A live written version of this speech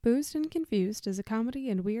Boozed and Confused is a comedy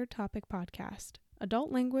and weird topic podcast.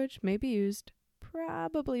 Adult language may be used,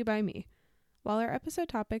 probably by me. While our episode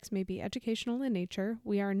topics may be educational in nature,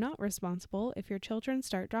 we are not responsible if your children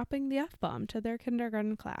start dropping the F-bomb to their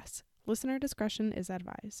kindergarten class. Listener discretion is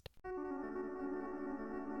advised.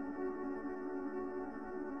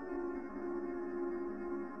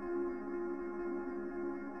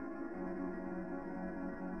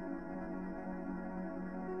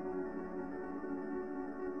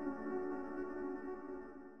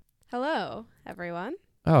 Hello, everyone.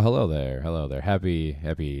 Oh, hello there. Hello there.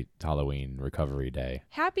 Happy Halloween recovery day.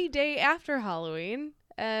 Happy day after Halloween.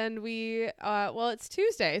 And it's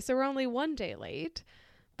Tuesday, so we're only one day late.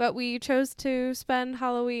 But we chose to spend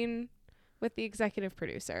Halloween with the executive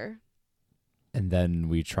producer. And then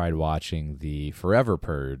we tried watching the Forever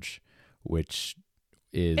Purge, which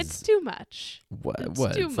is... It's too much. What?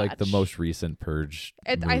 Too It's like the much. most recent Purge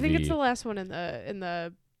movie. I think it's the last one in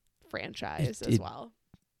the franchise as well.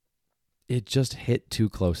 It just hit too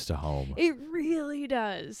close to home. It really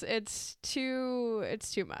does. It's too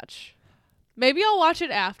much. Maybe I'll watch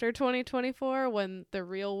it after 2024 when the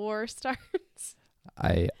real war starts.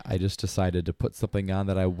 I just decided to put something on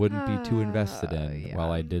that I wouldn't be too invested in Yeah.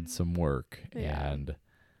 while I did some work. Yeah. And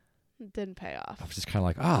It didn't pay off. I was just kind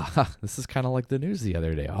of like, this is kind of like the news the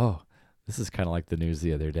other day. Oh, this is kind of like the news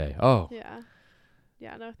the other day. Oh. Yeah.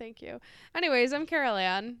 Yeah, no, thank you. Anyways, I'm Carol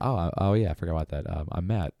Ann. Oh yeah, I forgot about that. I'm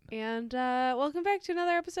Matt. And welcome back to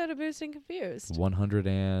another episode of Boozed and Confused.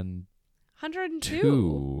 102.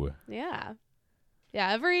 102. Yeah. Yeah,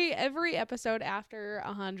 every episode after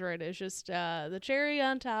 100 is just the cherry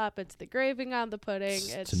on top. It's the graving on the pudding.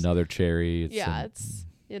 It's another cherry. It's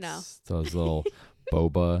it's those little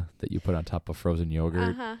boba that you put on top of frozen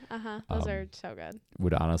yogurt. Those are so good.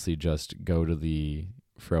 Would honestly just go to the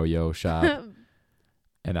Froyo shop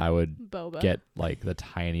and I would Boba. get like the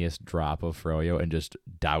tiniest drop of Froyo and just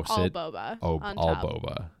douse all it. boba. All on top.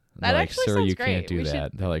 boba. And That they're like, actually sir, sounds you great. can't do We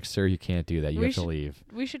that. They're like, sir, you can't do that. You We have to should- leave.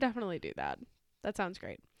 We should definitely do that. That sounds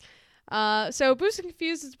great. So Boozed and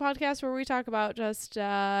Confused is a podcast where we talk about just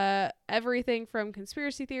everything from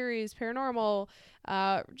conspiracy theories, paranormal,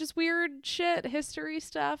 just weird shit, history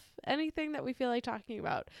stuff, anything that we feel like talking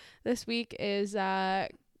about. This week is an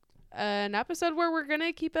episode where we're going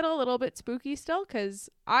to keep it a little bit spooky still, because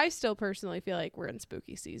I still personally feel like we're in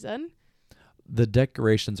spooky season. The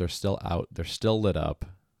decorations are still out. They're still lit up.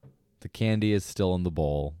 The candy is still in the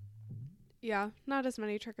bowl. Yeah, not as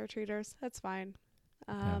many trick-or-treaters. That's fine.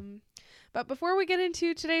 Yeah. But before we get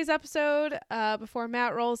into today's episode, before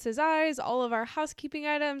Matt rolls his eyes, all of our housekeeping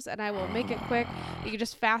items, and I will make it quick. You can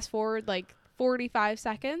just fast forward like 45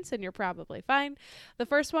 seconds and you're probably fine. The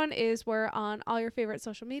first one is we're on all your favorite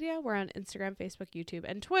social media. We're on Instagram, Facebook, YouTube,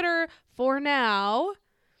 and Twitter for now.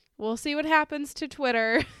 We'll see what happens to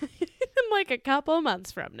Twitter in like a couple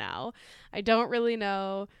months from now. I don't really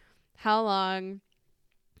know how long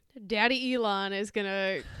Daddy Elon is going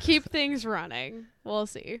to keep things running. We'll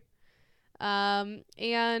see. And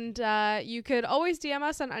you could always DM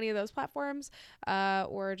us on any of those platforms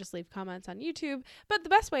or just leave comments on YouTube. But the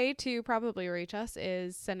best way to probably reach us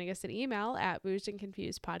is sending us an email at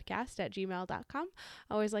boozedandconfusedpodcast@gmail.com.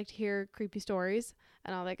 I always like to hear creepy stories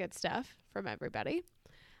and all that good stuff from everybody.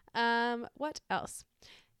 What else?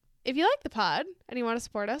 If you like the pod and you want to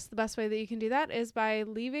support us, the best way that you can do that is by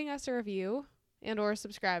leaving us a review and or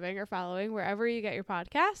subscribing or following wherever you get your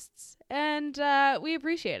podcasts. And we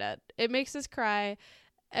appreciate it. It makes us cry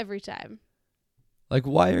every time. Like,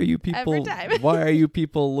 why are you people? Every time. Why are you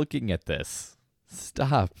people looking at this?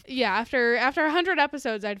 Stop. Yeah, after 100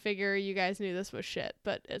 episodes, I'd figure you guys knew this was shit,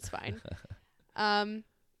 but it's fine.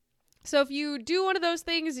 So if you do one of those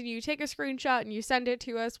things and you take a screenshot and you send it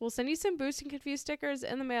to us, we'll send you some Boozed and Confused stickers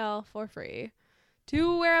in the mail for free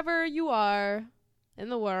to wherever you are in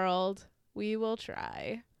the world. We will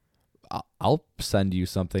try. I'll send you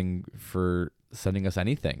something for sending us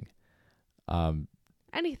anything.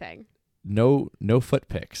 Anything. No foot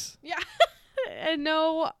pics. Yeah. And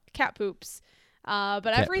no cat poops. But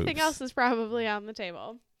Cat everything poops. else is probably on the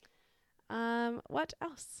table. What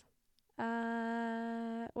else?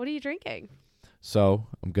 What are you drinking? So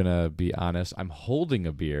I'm gonna be honest. I'm holding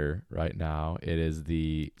a beer right now. It is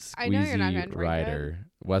the I know you're not gonna Squeezy drink Rider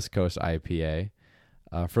West Coast IPA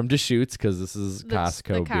from Deschutes, because this is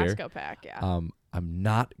Costco the beer. Costco pack, yeah. I'm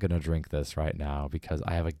not gonna drink this right now because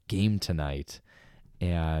I have a game tonight,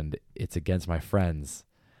 and it's against my friends,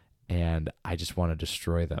 and I just want to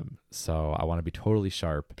destroy them. So I want to be totally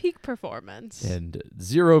sharp. Peak performance. And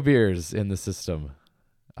 0 beers in the system.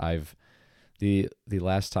 I've The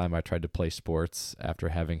last time I tried to play sports after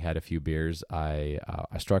having had a few beers, I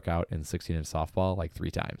struck out in 16-inch softball like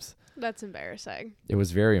 3 times. That's embarrassing. It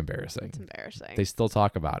was very embarrassing. It's embarrassing. They still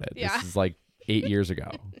talk about it. Yeah. This is like 8 years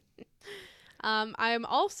ago. I'm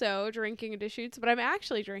also drinking a Deschutes, but I'm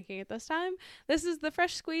actually drinking it this time. This is the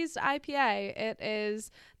Fresh Squeezed IPA. It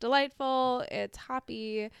is delightful. It's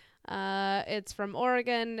hoppy. It's from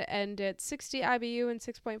Oregon, and it's 60 IBU and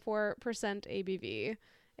 6.4% ABV,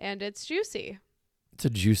 and it's juicy. It's a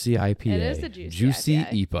juicy IPA. It is a juicy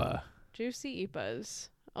IPA. IPA. Juicy IPAs.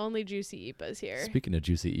 Only juicy IPAs here. Speaking of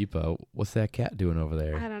juicy IPA, what's that cat doing over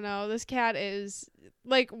there? I don't know. This cat is,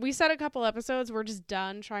 like, we said a couple episodes, we're just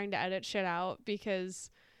done trying to edit shit out because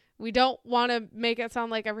we don't want to make it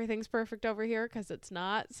sound like everything's perfect over here, because it's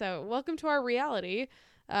not. So welcome to our reality,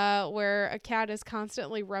 where a cat is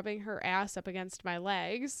constantly rubbing her ass up against my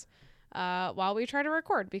legs while we try to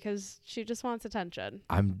record because she just wants attention.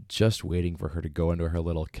 I'm just waiting for her to go into her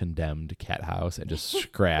little condemned cat house and just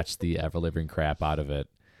scratch the ever-living crap out of it.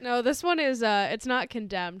 No, this one is, it's not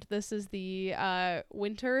condemned. This is the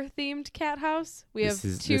winter-themed cat house. We have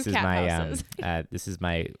two cat houses. This is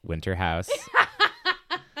my winter house.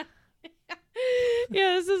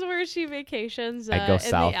 Yeah, this is where she vacations. I go in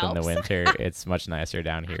south the in the Alps. winter. It's much nicer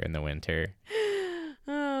down here in the winter.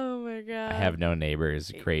 Oh my god. I have no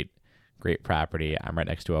neighbors. Great property. I'm right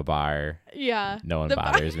next to a bar. Yeah. No one the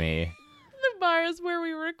bothers me. The bar is where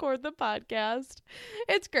we record the podcast.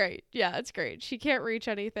 It's great. Yeah, it's great. She can't reach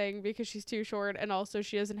anything because she's too short, and also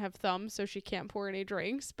she doesn't have thumbs, so she can't pour any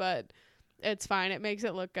drinks, but it's fine. It makes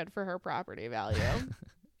it look good for her property value.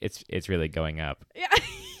 It's really going up. Yeah.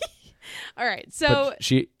 All right. So but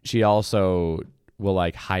she also will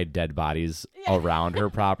like hide dead bodies around her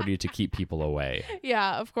property to keep people away.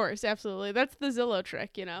 yeah, of course, absolutely. That's the Zillow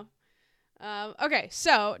trick, you know. Okay,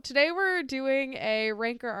 so today we're doing a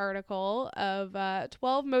ranker article of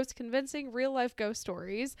 12 most convincing real-life ghost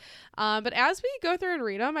stories. But as we go through and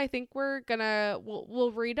read them, I think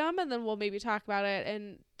we'll read them and then we'll maybe talk about it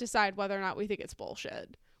and decide whether or not we think it's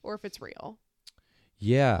bullshit or if it's real.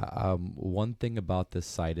 Yeah. One thing about this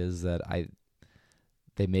site is that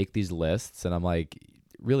they make these lists, and I'm like,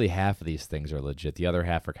 really half of these things are legit. The other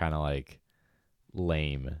half are kind of like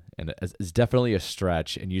lame, and it's definitely a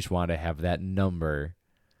stretch, and you just want to have that number.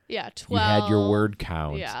 Yeah, 12. You had your word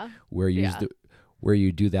count. Yeah. Where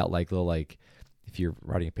you do that like little like if you're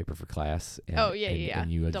writing a paper for class. And,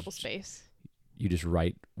 and you double space. You just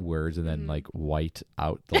write words and then like white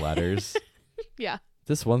out the letters. Yeah.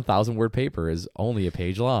 This 1,000 word paper is only a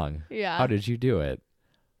page long. Yeah. How did you do it?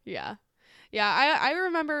 Yeah. Yeah, I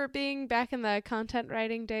remember being back in the content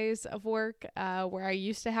writing days of work where I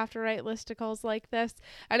used to have to write listicles like this.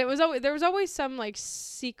 And there was always some like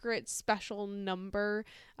secret special number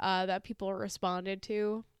that people responded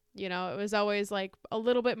to. You know, it was always like a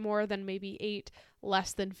little bit more than maybe 8,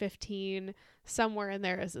 less than 15. Somewhere in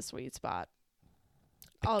there is a sweet spot.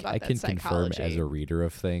 All about that psychology. I can confirm as a reader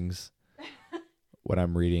of things when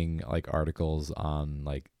I'm reading like articles on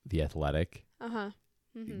like The Athletic. Uh-huh.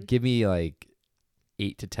 Mm-hmm. Give me like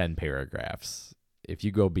 8 to 10 paragraphs. If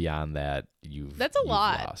you go beyond that, you've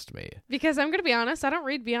lost me. Because I'm going to be honest, I don't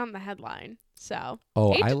read beyond the headline. So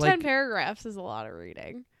 8 to 10 paragraphs is a lot of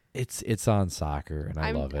reading. It's on soccer, and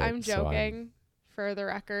I love it. I'm joking, for the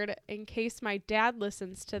record. In case my dad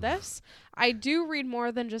listens to this, I do read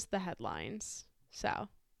more than just the headlines. So,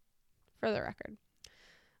 for the record.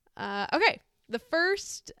 Okay. The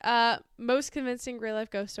first most convincing real-life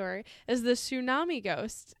ghost story is the tsunami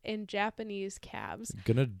ghost in Japanese cabs. I'm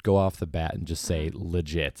going to go off the bat and just say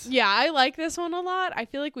legit. Yeah, I like this one a lot. I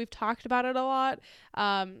feel like we've talked about it a lot.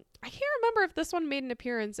 I can't remember if this one made an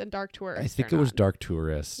appearance in Dark Tourist. I think it was Dark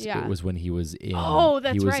Tourist. Yeah. It was when he was in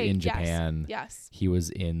in Japan. Yes. He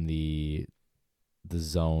was in the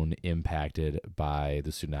zone impacted by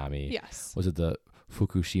the tsunami. Yes. Was it the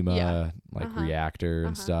Fukushima reactor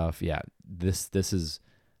and stuff? Yeah. This is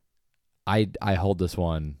I hold this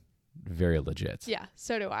one very legit. Yeah,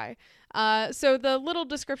 so do I. So the little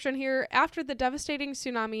description here: after the devastating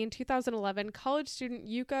tsunami in 2011, college student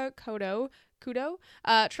Yuka Kudo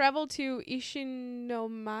traveled to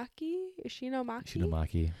Ishinomaki,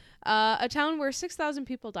 a town where 6,000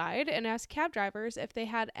 people died, and asked cab drivers if they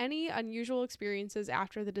had any unusual experiences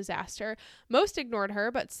after the disaster. Most ignored her,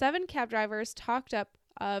 but 7 cab drivers talked up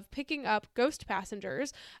of picking up ghost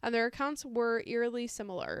passengers, and their accounts were eerily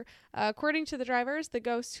similar. According to the drivers, the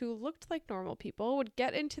ghosts, who looked like normal people, would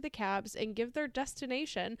get into the cabs and give their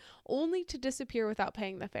destination only to disappear without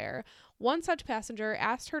paying the fare. One such passenger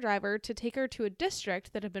asked her driver to take her to a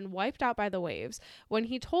district that had been wiped out by the waves. When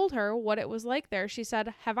he told her what it was like there, she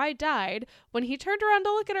said, "Have I died?" When he turned around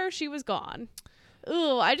to look at her, she was gone.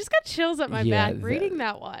 Ooh, I just got chills up my back reading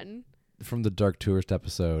that one. From the Dark Tourist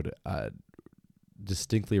episode,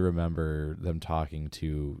 distinctly remember them talking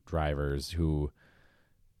to drivers who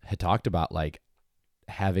had talked about like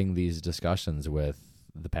having these discussions with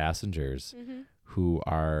the passengers who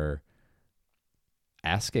are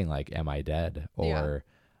asking like, am I dead? Or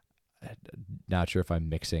not sure if I'm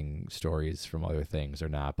mixing stories from other things or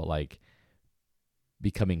not, but like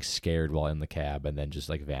becoming scared while in the cab and then just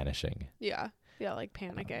like vanishing. Yeah, like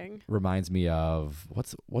panicking. Reminds me of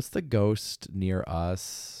what's the ghost near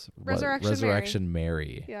us? Resurrection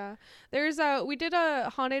Mary. Yeah. There's we did a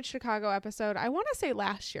Haunted Chicago episode, I want to say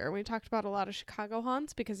last year. We talked about a lot of Chicago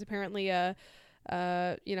haunts because apparently we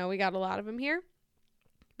got a lot of them here.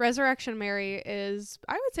 Resurrection Mary is,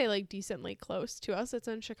 I would say, like decently close to us. It's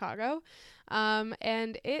in Chicago.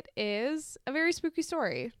 And it is a very spooky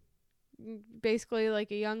story. Basically,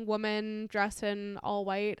 like a young woman dressed in all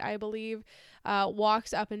white, I believe,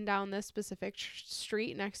 walks up and down this specific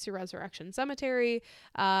street next to Resurrection Cemetery.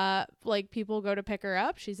 Like people go to pick her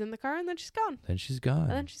up. She's in the car and then she's gone.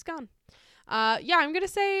 Yeah, I'm going to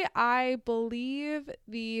say I believe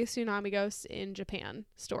the tsunami ghost in Japan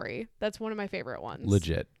story. That's one of my favorite ones.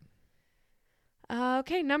 Legit.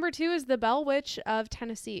 Okay, number 2 is the Bell Witch of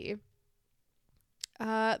Tennessee.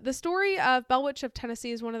 The story of Bell Witch of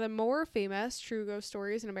Tennessee is one of the more famous true ghost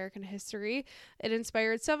stories in American history. It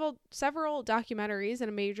inspired several documentaries and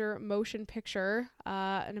a major motion picture,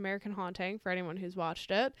 An American Haunting, for anyone who's watched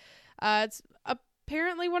it. It's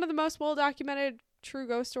apparently one of the most well-documented true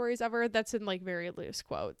ghost stories ever. That's in like very loose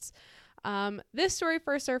quotes. This story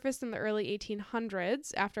first surfaced in the early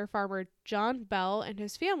 1800s after farmer John Bell and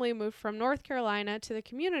his family moved from North Carolina to the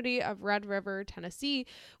community of Red River, Tennessee,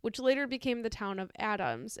 which later became the town of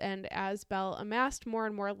Adams. And as Bell amassed more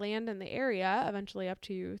and more land in the area, eventually up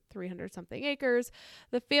to 300-something acres,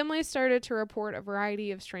 the family started to report a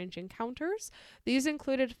variety of strange encounters. These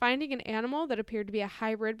included finding an animal that appeared to be a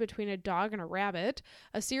hybrid between a dog and a rabbit,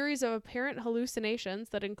 a series of apparent hallucinations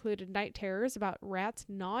that included night terrors about rats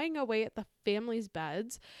gnawing away at the family's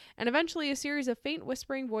beds, and eventually a series of faint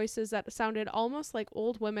whispering voices that sounded almost like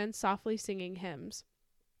old women softly singing hymns.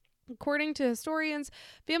 According to historians,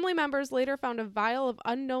 family members later found a vial of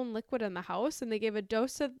unknown liquid in the house, and they gave a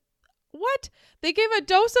dose of the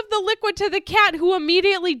liquid to the cat, who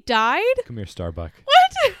immediately died? Come here, Starbuck.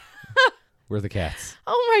 What? Where are the cats?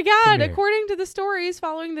 Oh my God. According to the stories,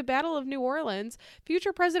 following the Battle of New Orleans,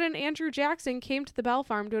 future President Andrew Jackson came to the Bell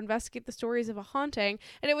Farm to investigate the stories of a haunting,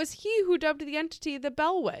 and it was he who dubbed the entity the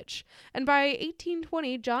Bell Witch. And by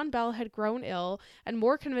 1820, John Bell had grown ill, and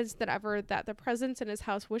more convinced than ever that the presence in his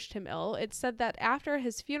house wished him ill. It's said that after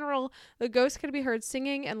his funeral, the ghost could be heard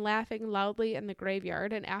singing and laughing loudly in the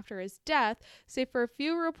graveyard, and after his death, save for a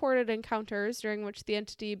few reported encounters during which the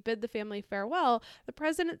entity bid the family farewell, the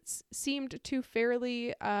president seemed to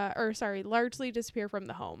largely disappear from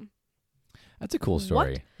the home. That's a cool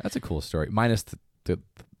story. What? That's a cool story. Minus the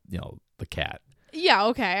cat. Yeah,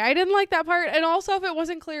 okay. I didn't like that part. And also, if it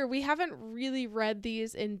wasn't clear, we haven't really read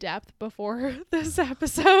these in depth before this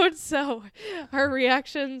episode, so our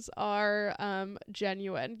reactions are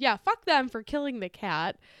genuine. Yeah, fuck them for killing the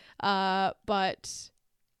cat. But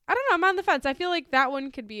I don't know, I'm on the fence. I feel like that one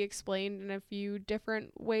could be explained in a few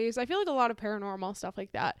different ways. I feel like a lot of paranormal stuff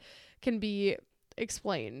like that can be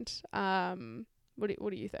explained. What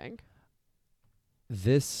do you think?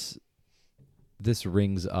 This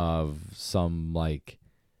rings of some like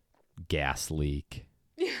gas leak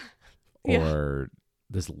or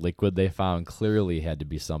this liquid they found clearly had to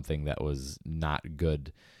be something that was not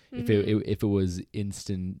good. Mm-hmm. If it was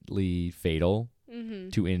instantly fatal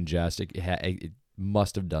to ingest, it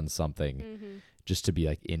must have done something just to be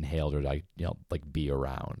like inhaled or like be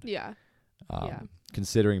around. Yeah.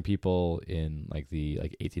 Considering people in like the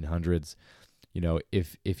 1800s,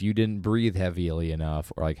 if you didn't breathe heavily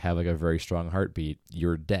enough or like have like a very strong heartbeat,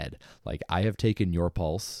 you're dead. Like I have taken your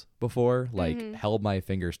pulse before, like held my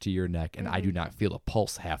fingers to your neck, and I do not feel a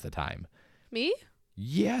pulse half the time. Me?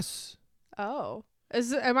 Yes. Oh,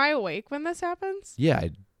 am I awake when this happens? Yeah.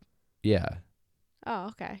 Oh,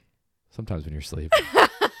 okay. Sometimes when you're asleep.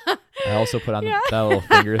 I also put on that little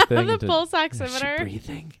finger thing. The pulse oximeter.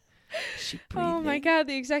 Is she breathing? Oh my God,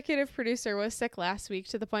 the executive producer was sick last week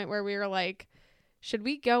to the point where we were like, should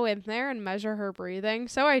we go in there and measure her breathing?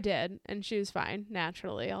 So I did, and she was fine,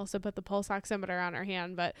 naturally. I also put the pulse oximeter on her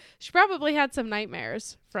hand, but she probably had some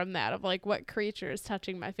nightmares from that of like what creature is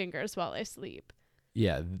touching my fingers while I sleep.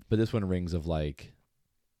 Yeah, but this one rings of like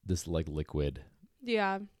this like liquid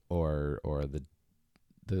Yeah. or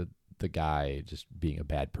the guy just being a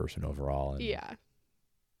bad person overall. And Yeah.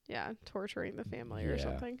 Yeah. Torturing the family or Yeah.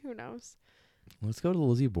 something. Who knows? Let's go to the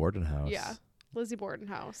Lizzie Borden house. Yeah. Lizzie Borden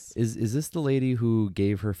house. Is this the lady who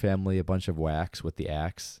gave her family a bunch of whacks with the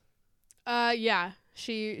axe? Yeah.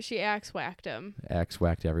 She axe whacked him. Axe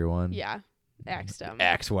whacked everyone? Yeah. Axed him.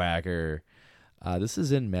 Axe whacker. This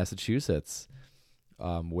is in Massachusetts,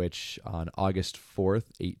 which on August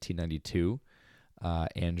 4th, 1892,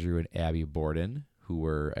 Andrew and Abby Borden, who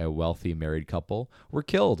were a wealthy married couple, were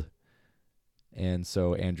killed. And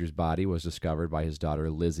so Andrew's body was discovered by his daughter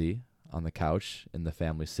Lizzie on the couch in the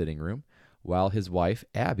family sitting room, while his wife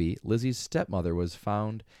Abby, Lizzie's stepmother, was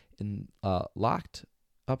found in a locked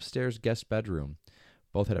upstairs guest bedroom.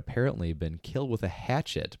 Both had apparently been killed with a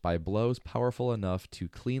hatchet by blows powerful enough to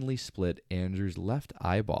cleanly split Andrew's left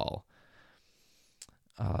eyeball.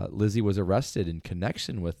 Lizzie was arrested in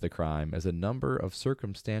connection with the crime as a number of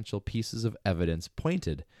circumstantial pieces of evidence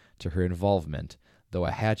pointed to her involvement, though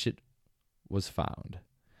a hatchet was found.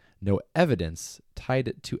 No evidence tied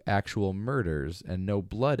it to actual murders, and no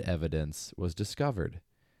blood evidence was discovered.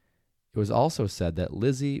 It was also said that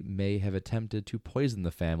Lizzie may have attempted to poison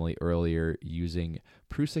the family earlier using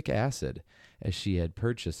prussic acid, as she had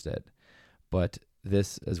purchased it, but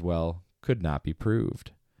this as well could not be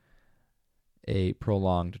proved. A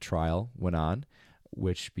prolonged trial went on,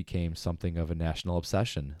 which became something of a national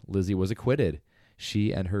obsession. Lizzie was acquitted.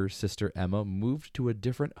 She and her sister Emma moved to a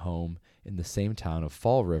different home in the same town of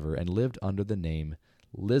Fall River and lived under the name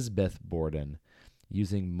Lisbeth Borden,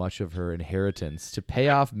 using much of her inheritance to pay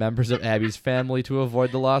off members of Abby's family to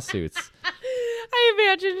avoid the lawsuits. I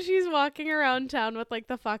imagine she's walking around town with like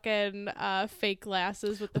the fucking fake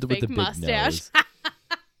glasses with the fake big mustache. nose.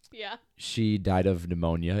 Yeah. She died of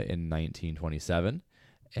pneumonia in 1927,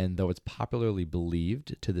 and though it's popularly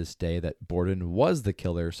believed to this day that Borden was the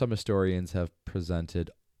killer, some historians have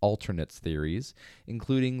presented alternate theories,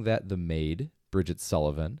 including that the maid, Bridget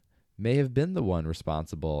Sullivan, may have been the one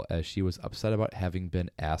responsible, as she was upset about having been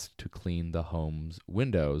asked to clean the home's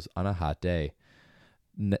windows on a hot day.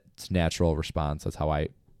 It's natural response. That's how I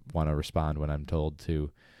want to respond when I'm told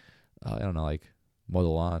to, like mow the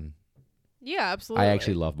lawn. Yeah, absolutely. I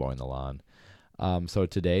actually love mowing the lawn. So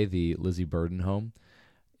today, the Lizzie Borden home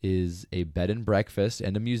is a bed and breakfast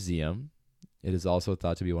and a museum. It is also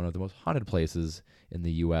thought to be one of the most haunted places in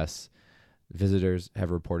the U.S. Visitors have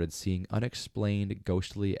reported seeing unexplained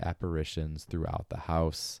ghostly apparitions throughout the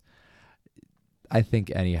house. I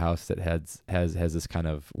think any house that has this kind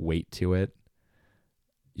of weight to it,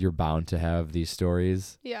 you're bound to have these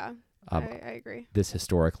stories. Yeah, I agree. This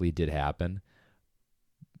historically did happen.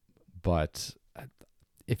 But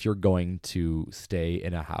if you're going to stay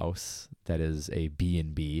in a house that is a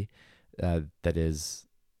B&B, that is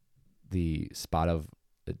the spot of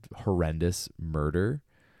horrendous murder,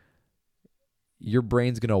 your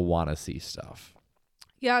brain's going to want to see stuff.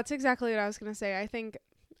 Yeah, it's exactly what I was going to say.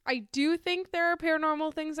 I do think there are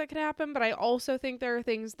paranormal things that could happen, but I also think there are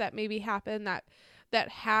things that maybe happen that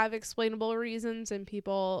have explainable reasons, and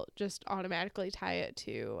people just automatically tie it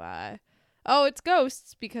to, it's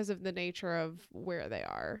ghosts because of the nature of where they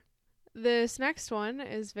are. This next one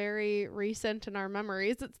is very recent in our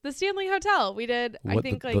memories. It's the Stanley Hotel. We did,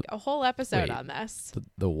 a whole episode on this.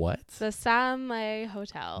 The what? The Stanley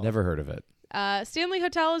Hotel. Never heard of it. Stanley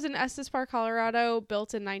Hotel is in Estes Park, Colorado,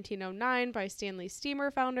 built in 1909 by Stanley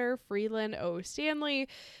Steamer founder Freeland O. Stanley.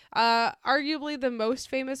 Arguably the most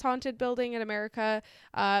famous haunted building in America.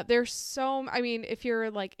 If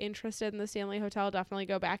you're like interested in the Stanley Hotel, definitely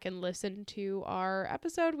go back and listen to our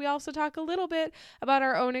episode. We also talk a little bit about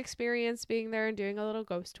our own experience being there and doing a little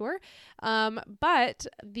ghost tour. But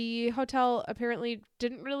the hotel apparently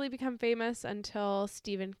didn't really become famous until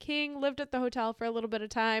Stephen King lived at the hotel for a little bit of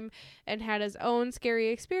time and had his own scary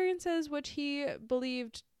experiences, which he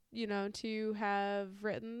believed, to have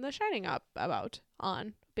written The Shining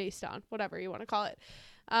based on, whatever you want to call it.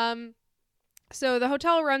 So the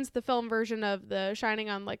hotel runs the film version of The Shining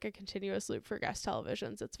on like a continuous loop for guest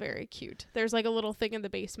televisions. It's very cute. There's like a little thing in the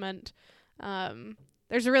basement.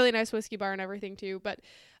 There's a really nice whiskey bar and everything too. But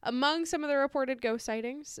Among some of the reported ghost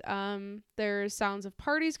sightings, there's sounds of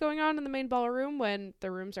parties going on in the main ballroom when the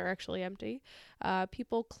rooms are actually empty.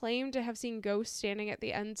 People claim to have seen ghosts standing at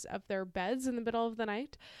the ends of their beds in the middle of the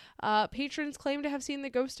night. Patrons claim to have seen the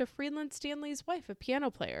ghost of Freeland Stanley's wife, a piano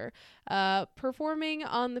player, performing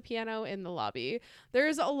on the piano in the lobby.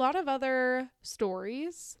 There's a lot of other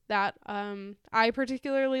stories that I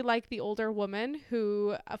particularly like the older woman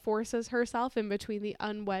who forces herself in between the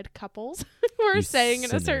unwed couples who are staying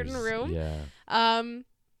in a certain room. Yeah. I'm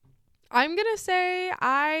gonna say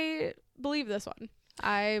I believe this one.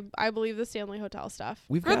 I believe the Stanley Hotel stuff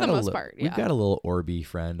for the most part. Yeah. We've got a little Orby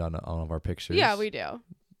friend on all of our pictures. Yeah, we do.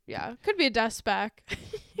 Yeah, could be a dust speck.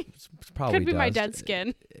 It's probably could be my dust. dead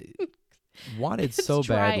skin. Wanted so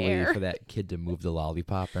dry badly air. for that kid to move the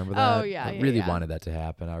lollipop. Remember that? Oh, yeah, I yeah, really yeah. wanted that to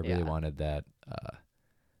happen. I really Yeah. wanted that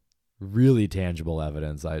really tangible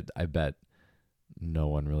evidence. I bet no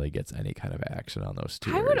one really gets any kind of action on those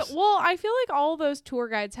tours. I feel like all those tour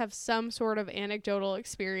guides have some sort of anecdotal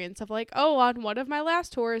experience of like, oh, on one of my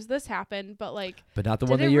last tours this happened, but like, but not the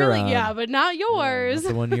did one that it you're really? on. Yeah, but not Yeah, yours. not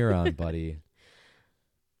the one you're on, buddy.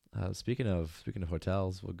 Speaking of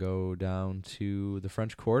hotels, we'll go down to the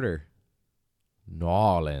French Quarter, New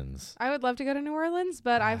Orleans. I would love to go to New Orleans,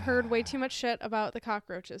 but I've heard way too much shit about the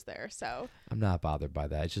cockroaches there. So I'm not bothered by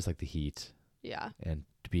that. It's just like the heat yeah, and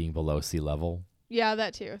being below sea level. yeah,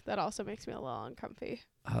 that too. That also makes me a little uncomfy.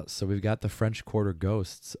 So we've got the French Quarter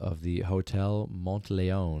ghosts of the Hotel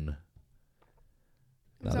Montléon.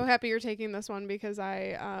 I'm so happy you're taking this one because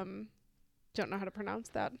I don't know how to pronounce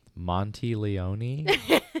that. Monte Leone?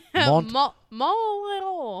 Montléon.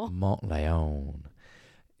 Montléon.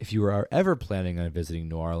 If you are ever planning on visiting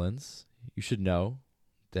New Orleans, you should know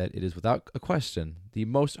that it is without a question the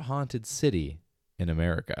most haunted city in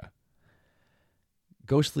America.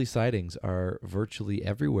 Ghostly sightings are virtually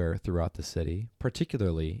everywhere throughout the city,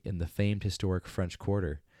 particularly in the famed historic French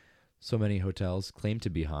Quarter. So many hotels claim to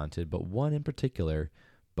be haunted, but one in particular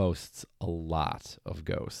boasts a lot of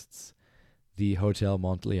ghosts. The Hotel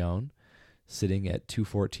Montléon, sitting at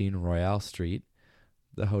 214 Royale Street.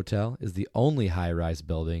 The hotel is the only high-rise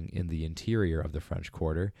building in the interior of the French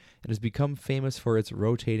Quarter and has become famous for its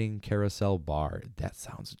rotating carousel bar. That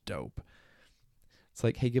sounds dope. It's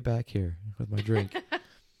like, hey, get back here with my drink.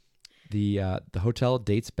 The hotel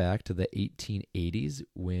dates back to the 1880s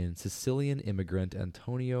when Sicilian immigrant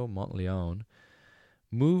Antonio Montleone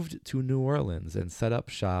moved to New Orleans and set up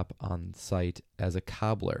shop on site as a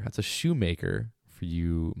cobbler. That's a shoemaker for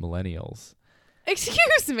you millennials.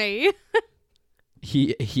 Excuse me.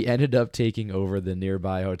 He ended up taking over the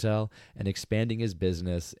nearby hotel and expanding his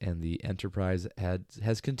business, and the enterprise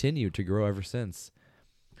has continued to grow ever since.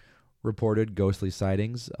 Reported ghostly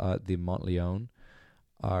sightings at the Montleone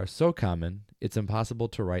are so common, it's impossible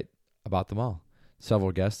to write about them all.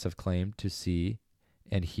 Several guests have claimed to see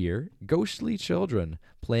and hear ghostly children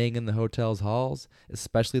playing in the hotel's halls,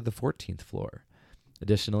 especially the 14th floor.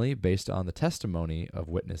 Additionally, based on the testimony of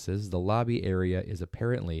witnesses, the lobby area is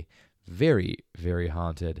apparently very, very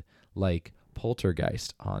haunted, like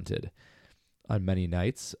poltergeist haunted. On many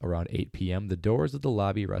nights, around 8 p.m., the doors of the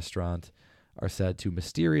lobby restaurant are said to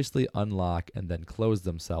mysteriously unlock and then close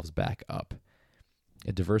themselves back up.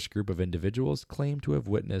 A diverse group of individuals claim to have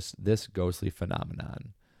witnessed this ghostly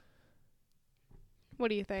phenomenon. What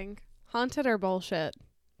do you think? Haunted or bullshit?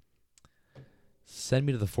 Send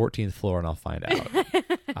me to the 14th floor and I'll find out.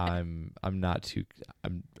 I'm not too.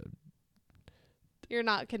 You're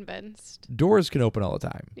not convinced. Doors can open all the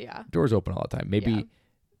time. Yeah. Doors open all the time. Maybe Yeah.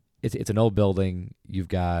 it's an old building. You've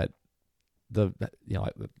got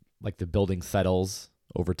like the building settles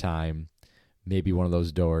over time. Maybe one of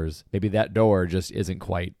those doors. Maybe that door just isn't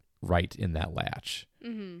quite right in that latch.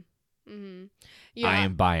 Yeah. I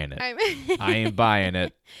am buying it. I am buying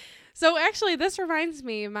it. So actually, this reminds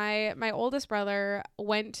me, my oldest brother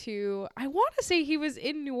went to, I want to say he was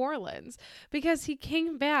in New Orleans because he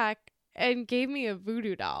came back and gave me a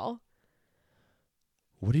voodoo doll.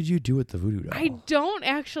 What did you do with the voodoo doll? I don't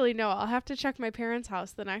actually know. I'll have to check my parents'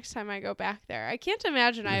 house the next time I go back there. I can't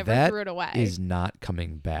imagine I ever threw it away. That is not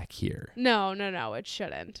coming back here. No, it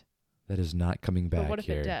shouldn't. That is not coming back But what if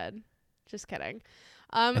here. it did? Just kidding.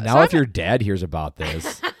 And now if your dad hears about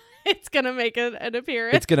this, it's gonna make an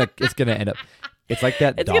appearance. it's gonna end up. It's like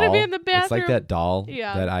that It's doll. gonna be in the It's like bathroom. that doll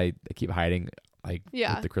Yeah. that I keep hiding, like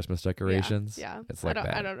Yeah. with the Christmas decorations. Yeah. It's like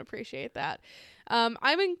that. I don't appreciate that.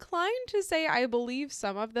 I'm inclined to say I believe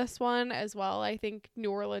some of this one as well. I think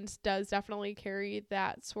New Orleans does definitely carry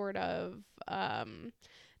that sort of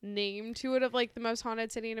name to it of like the most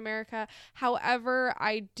haunted city in America. However,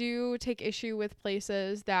 I do take issue with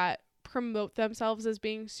places that promote themselves as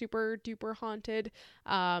being super duper haunted,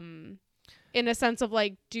 in a sense of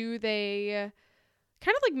like, do they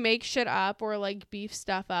kind of like make shit up or like beef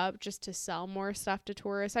stuff up just to sell more stuff to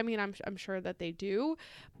tourists? I mean, I'm sure that they do,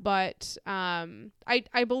 but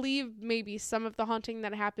I believe maybe some of the haunting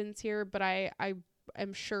that happens here, but I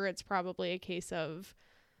am sure it's probably a case of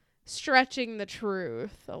stretching the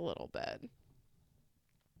truth a little bit.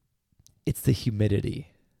 It's the humidity.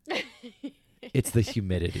 It's the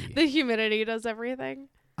humidity. The humidity does everything.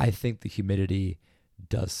 I think the humidity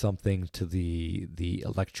does something to the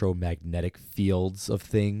electromagnetic fields of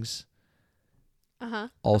things.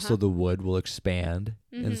 Also, the wood will expand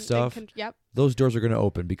and stuff. Yep. Those doors are going to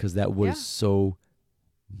open because that wood is so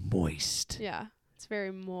moist. Yeah, it's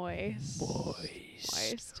very moist.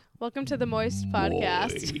 Moist. Welcome to the Moist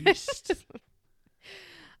Podcast.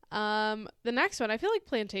 The next one, I feel like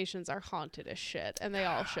plantations are haunted as shit, and they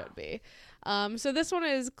all should be. So this one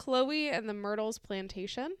is Chloe and the Myrtles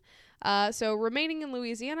Plantation. So remaining in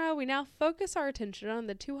Louisiana, we now focus our attention on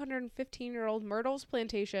the 215-year-old Myrtles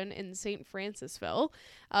Plantation in St. Francisville.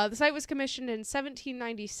 The site was commissioned in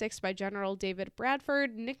 1796 by General David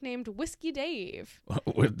Bradford, nicknamed Whiskey Dave.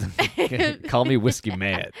 Call me Whiskey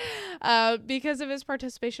Matt. Because of his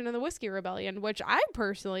participation in the Whiskey Rebellion, which I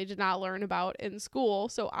personally did not learn about in school.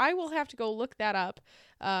 So I will have to go look that up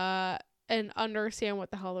and understand what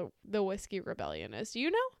the hell the Whiskey Rebellion is. Do you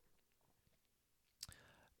know?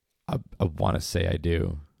 I want to say I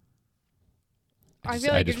do. I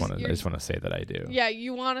just want to say that I do. Yeah,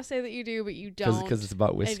 you want to say that you do, but you don't. Because it's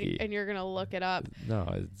about whiskey. And you're going to look it up. No,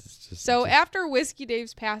 it's just... So after Whiskey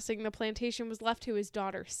Dave's passing, the plantation was left to his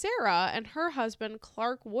daughter, Sarah, and her husband,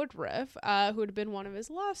 Clark Woodruff, who had been one of his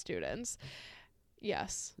law students.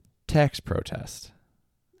 Yes. Tax protest.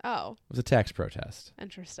 Oh. It was a tax protest.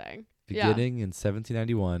 Interesting. Beginning in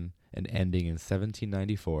 1791 and ending in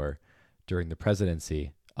 1794 during the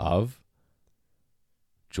presidency of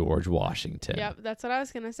George Washington. Yep, that's what I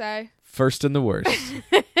was going to say. First and the worst.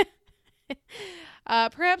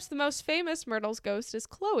 Perhaps the most famous Myrtles ghost is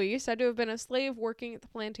Chloe, said to have been a slave working at the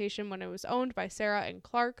plantation when it was owned by Sarah and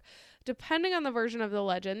Clark. Depending on the version of the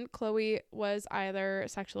legend, Chloe was either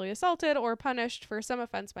sexually assaulted or punished for some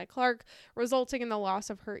offense by Clark, resulting in the loss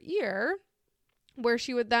of her ear, where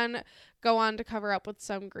she would then go on to cover up with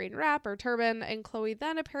some green wrap or turban, and Chloe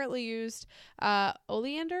then apparently used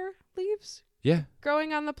oleander leaves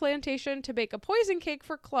growing on the plantation to bake a poison cake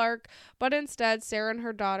for Clark, but instead Sarah and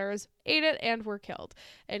her daughters ate it and were killed.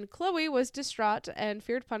 And Chloe was distraught and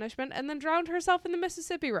feared punishment and then drowned herself in the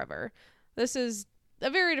Mississippi River. This is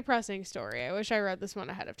a very depressing story. I wish I read this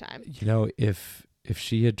one ahead of time. You know, if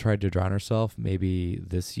she had tried to drown herself maybe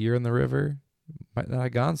this year in the river, might not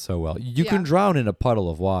have gone so well. You can drown in a puddle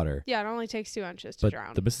of water. Yeah, it only takes 2 inches to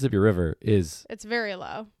drown. The Mississippi River it's very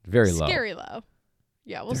low. Very low. Scary low.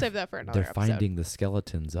 Yeah, we'll save that for another episode. They're finding the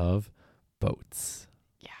skeletons of boats.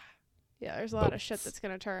 Yeah, there's a lot of shit that's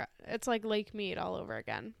going to turn. It's like Lake Mead all over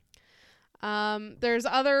again. There's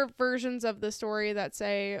other versions of the story that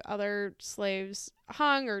say other slaves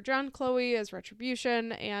hung or drowned Chloe as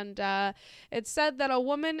retribution, and it's said that a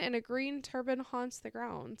woman in a green turban haunts the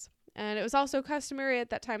grounds. And it was also customary at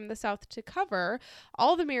that time in the South to cover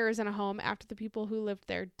all the mirrors in a home after the people who lived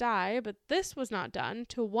there die, but this was not done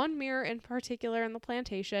to one mirror in particular in the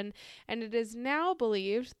plantation, and it is now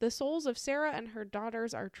believed the souls of Sarah and her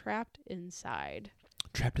daughters are trapped inside.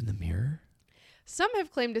 Trapped in the mirror? Some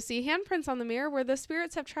have claimed to see handprints on the mirror where the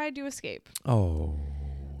spirits have tried to escape. Oh.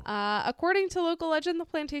 According to local legend, the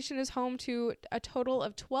plantation is home to a total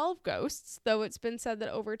of 12 ghosts, though it's been said that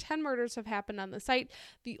over 10 murders have happened on the site.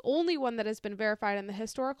 The only one that has been verified in the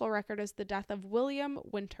historical record is the death of William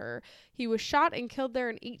Winter. He was shot and killed there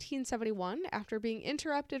in 1871 after being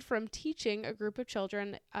interrupted from teaching a group of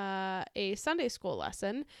children a Sunday school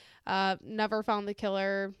lesson. Never found the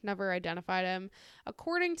killer, never identified him.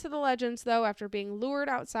 According to the legends, though, after being lured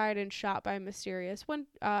outside and shot by a mysterious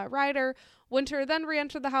rider, Winter then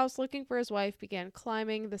re-entered the house looking for his wife, began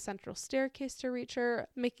climbing the central staircase to reach her,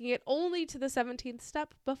 making it only to the 17th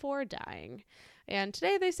step before dying. And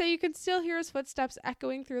today they say you can still hear his footsteps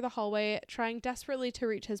echoing through the hallway, trying desperately to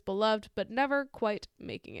reach his beloved, but never quite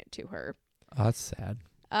making it to her. Oh, that's sad.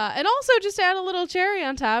 And also, just to add a little cherry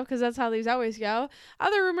on top, because that's how these always go,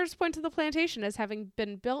 other rumors point to the plantation as having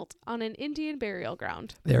been built on an Indian burial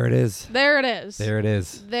ground. There it is. There it is. There it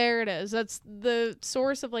is. There it is. That's the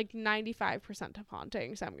source of like 95% of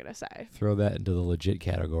hauntings, I'm going to say. Throw that into the legit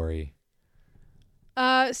category.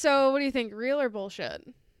 So what do you think? Real or bullshit?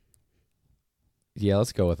 Yeah,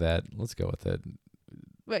 let's go with that. Let's go with it.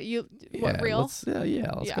 But Yeah, real? Let's go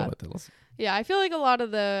Yeah. with it. Yeah, I feel like a lot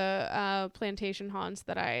of the plantation haunts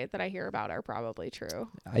that I hear about are probably true.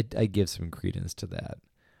 I give some credence to that.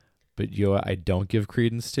 But I don't give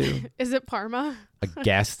credence to Is it Parma? a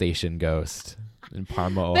gas station ghost in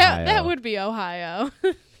Parma, Ohio. That would be Ohio.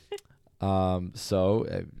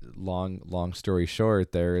 So long story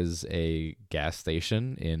short, there is a gas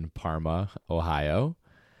station in Parma, Ohio,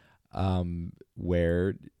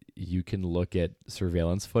 where you can look at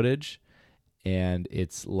surveillance footage, and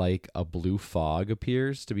it's like a blue fog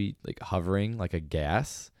appears to be like hovering like a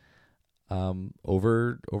gas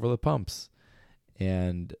over the pumps.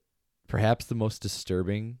 And perhaps the most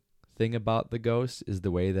disturbing thing about the ghost is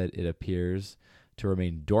the way that it appears to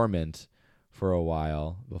remain dormant for a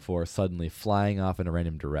while before suddenly flying off in a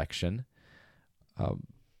random direction.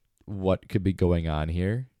 What could be going on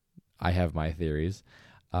here? I have my theories.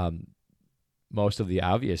 Most of the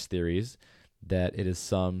obvious theories that it is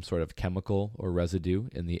some sort of chemical or residue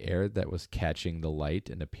in the air that was catching the light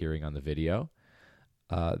and appearing on the video.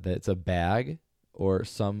 That it's a bag or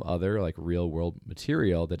some other like real world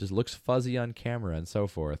material that just looks fuzzy on camera and so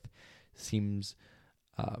forth. Seems,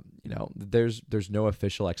 there's no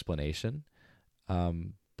official explanation.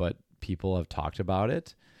 But people have talked about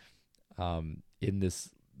it.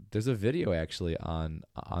 There's a video actually on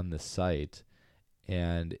the site,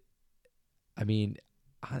 and I mean,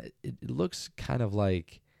 it looks kind of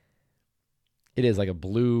like it is like a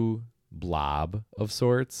blue blob of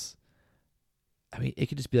sorts. I mean, it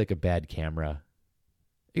could just be like a bad camera.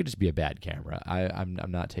 It could just be a bad camera. I'm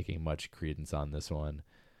not taking much credence on this one.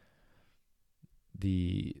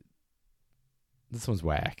 This one's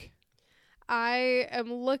whack. I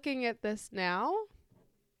am looking at this now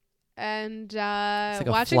and like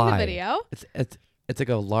watching the video. It's like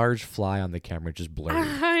a large fly on the camera, just blurry.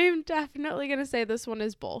 I'm definitely going to say this one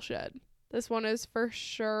is bullshit. This one is for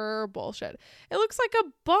sure bullshit. It looks like a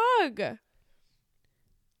bug.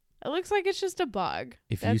 It looks like it's just a bug.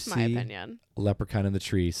 That's my opinion. A leprechaun in the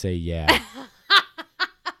tree, say yeah.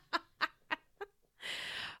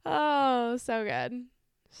 Oh, so good.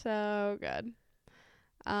 So good.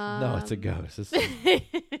 No, it's a ghost.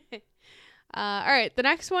 All right. The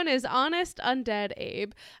next one is Honest Undead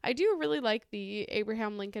Abe. I do really like the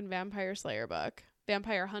Abraham Lincoln Vampire Slayer book,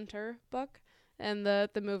 Vampire Hunter book, and the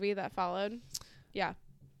movie that followed. Yeah.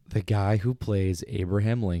 The guy who plays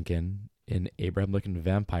Abraham Lincoln in Abraham Lincoln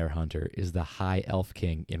Vampire Hunter is the High Elf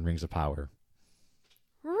King in Rings of Power.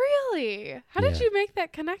 Really? How did you make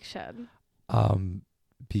that connection?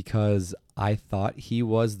 Because I thought he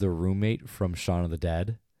was the roommate from Shaun of the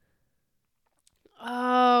Dead.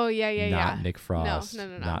 Oh, yeah. Not Nick Frost.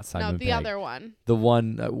 No. Not Simon the Pegg. other one. The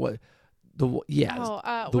one, the one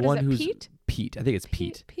what is it, who's Pete? Pete. I think it's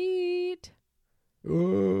Pete. Pete.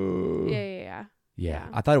 Yeah. Yeah.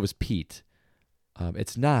 I thought it was Pete.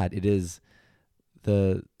 It's not. It is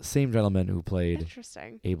the same gentleman who played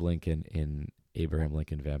Interesting. Abe Lincoln in Abraham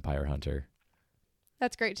Lincoln Vampire Hunter.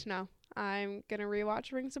 That's great to know. I'm going to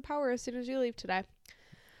rewatch Rings of Power as soon as you leave today.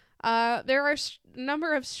 There are a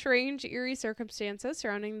number of strange, eerie circumstances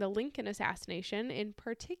surrounding the Lincoln assassination. In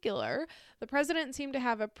particular, the president seemed to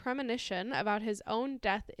have a premonition about his own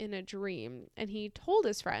death in a dream, and he told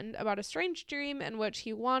his friend about a strange dream in which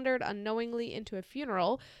he wandered unknowingly into a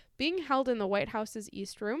funeral being held in the White House's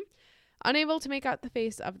East Room. Unable to make out the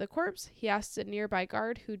face of the corpse, he asked a nearby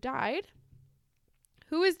guard who died.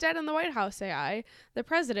 Who is dead in the White House, say I? The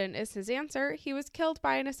president is his answer. He was killed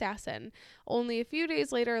by an assassin. Only a few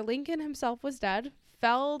days later, Lincoln himself was dead,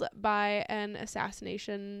 felled by an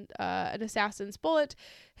assassin's bullet.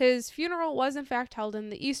 His funeral was in fact held in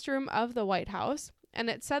the East Room of the White House, and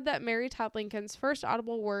it said that Mary Todd Lincoln's first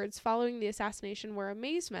audible words following the assassination were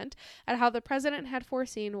amazement at how the president had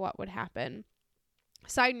foreseen what would happen.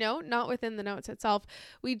 Side note, not within the notes itself,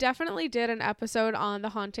 we definitely did an episode on the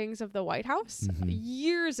hauntings of the White House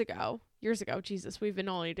years ago. Jesus, we've been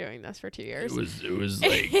only doing this for 2 years. It was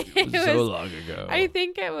so long ago. I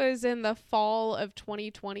think it was in the fall of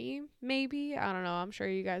 2020, maybe. I don't know. I'm sure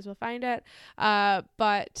you guys will find it.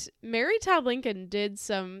 But Mary Todd Lincoln did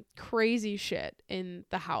some crazy shit in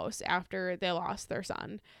the house after they lost their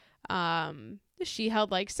son. She held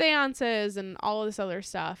like seances and all of this other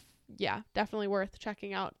stuff. Yeah, definitely worth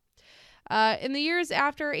checking out. In the years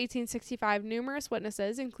after 1865, numerous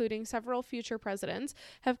witnesses, including several future presidents,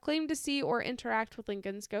 have claimed to see or interact with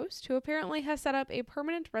Lincoln's ghost, who apparently has set up a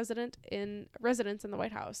permanent residence in the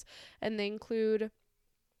White House. And they include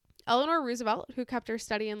Eleanor Roosevelt, who kept her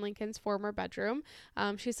study in Lincoln's former bedroom.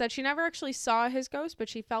 She said she never actually saw his ghost, but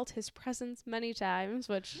she felt his presence many times,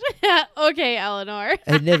 which, okay, Eleanor.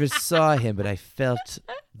 I never saw him, but I felt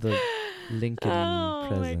Lincoln Oh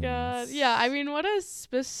my god. presents. Yeah, I mean, what a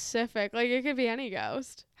specific. Like, it could be any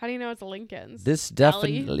ghost. How do you know it's Lincoln's? This Ellie?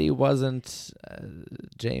 definitely wasn't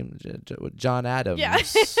John Adams. Yeah,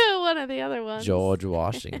 one of the other ones. George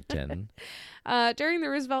Washington. During the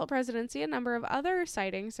Roosevelt presidency, a number of other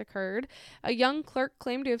sightings occurred. A young clerk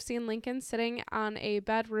claimed to have seen Lincoln sitting on a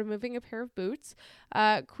bed removing a pair of boots.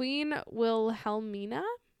 Queen Wilhelmina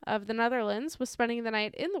of the Netherlands was spending the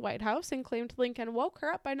night in the White House and claimed Lincoln woke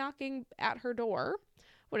her up by knocking at her door.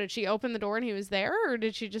 What, did she open the door and he was there, or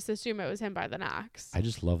did she just assume it was him by the knocks? I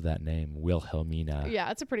just love that name, Wilhelmina. Yeah,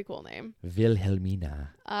 it's a pretty cool name.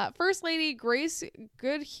 Wilhelmina. First Lady Grace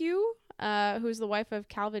Goodhue, who's the wife of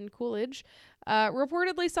Calvin Coolidge,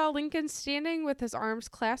 reportedly saw Lincoln standing with his arms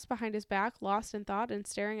clasped behind his back, lost in thought and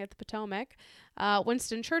staring at the Potomac.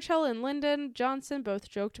 Winston Churchill and Lyndon Johnson both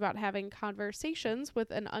joked about having conversations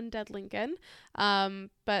with an undead Lincoln,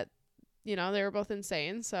 but you know, they were both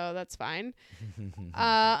insane, so that's fine.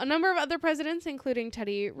 A number of other presidents, including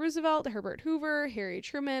Teddy Roosevelt, Herbert Hoover, Harry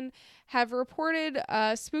Truman, have reported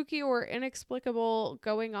spooky or inexplicable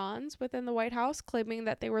going-ons within the White House, claiming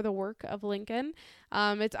that they were the work of Lincoln.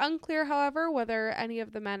 It's unclear, however, whether any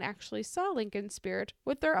of the men actually saw Lincoln's spirit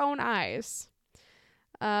with their own eyes.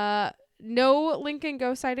 No Lincoln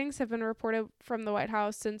ghost sightings have been reported from the White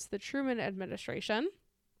House since the Truman administration.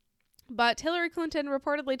 But Hillary Clinton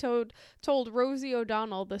reportedly told Rosie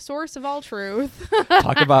O'Donnell, the source of all truth.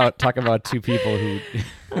 talk about two people who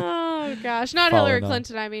Oh gosh, not Following Hillary on.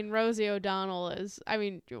 Clinton. I mean, Rosie O'Donnell is. I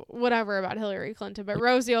mean, whatever about Hillary Clinton, but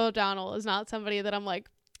Rosie O'Donnell is not somebody that I'm like,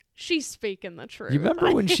 she's speaking the truth. You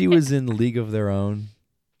remember when she was in League of Their Own?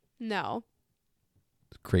 No,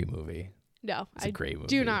 Great movie. no, It's a great movie.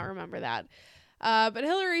 do not remember that. But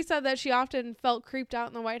Hillary said that she often felt creeped out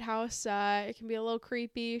in the White House. It can be a little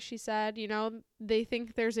creepy. She said, you know, they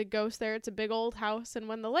think there's a ghost there. It's a big old house. And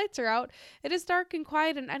when the lights are out, it is dark and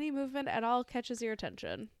quiet, and any movement at all catches your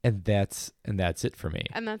attention. And that's it for me.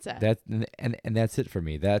 And that's it. And that's it for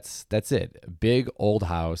me. That's it. Big old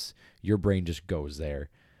house. Your brain just goes there.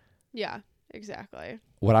 Yeah, exactly.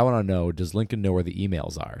 What I want to know, does Lincoln know where the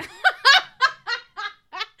emails are?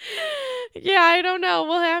 Yeah, I don't know.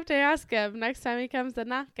 We'll have to ask him next time he comes to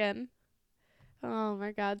knocking. Oh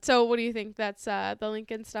my God. So what do you think? That's the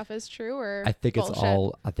Lincoln stuff is true or I think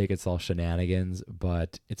bullshit? it's all shenanigans,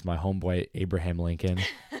 but it's my homeboy Abraham Lincoln.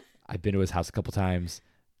 I've been to his house a couple times.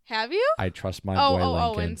 Have you? I trust my boy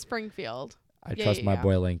Oh, Lincoln. in Springfield. I yeah, trust yeah, my yeah.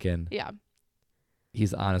 boy Lincoln. Yeah.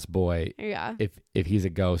 He's an honest boy. Yeah. If he's a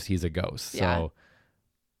ghost, he's a ghost. Yeah. So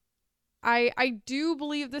I do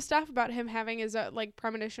believe the stuff about him having his like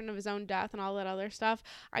premonition of his own death and all that other stuff.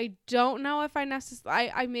 I don't know if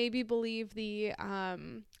I maybe believe the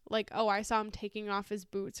like, oh, I saw him taking off his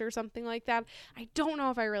boots or something like that. I don't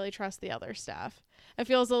know if I really trust the other stuff. It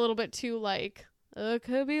feels a little bit too like, it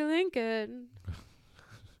could be Lincoln.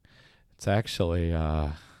 it's actually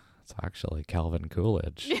Calvin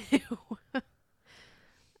Coolidge.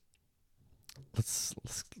 Let's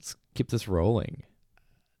keep this rolling.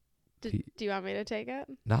 Do you want me to take it?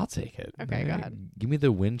 No, I'll take it. Okay, go ahead. Give me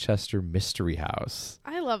the Winchester Mystery House.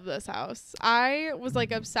 I love this house. I was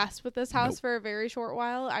like obsessed with this house Nope. for a very short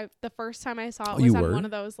while. The first time I saw it Oh, was you on were? one of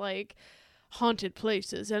those like haunted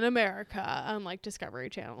places in America on like Discovery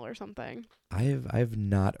Channel or something. I've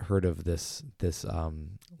not heard of this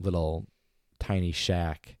little tiny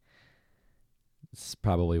shack. This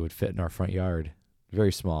probably would fit in our front yard.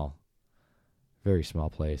 Very small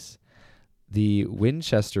place. The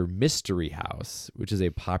Winchester Mystery House, which is a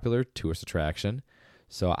popular tourist attraction,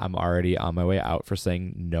 so I'm already on my way out for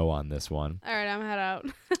saying no on this one, All right, I'm head out.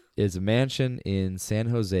 is a mansion in San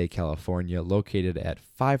Jose, California, located at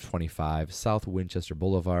 525 South Winchester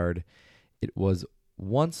Boulevard. It was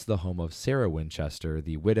once the home of Sarah Winchester,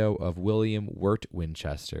 the widow of William Wirt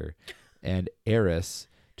Winchester, and heiress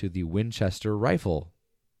to the Winchester rifle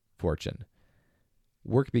fortune.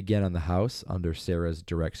 Work began on the house under Sarah's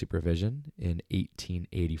direct supervision in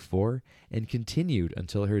 1884 and continued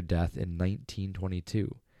until her death in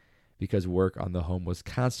 1922. Because work on the home was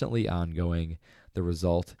constantly ongoing, the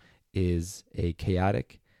result is a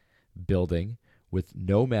chaotic building with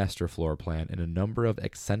no master floor plan and a number of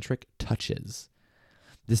eccentric touches.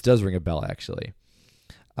 This does ring a bell, actually.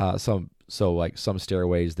 Some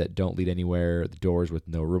stairways that don't lead anywhere, the doors with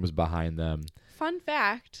no rooms behind them. Fun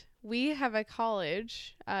fact. We have a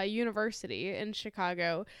college, university in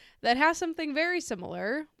Chicago that has something very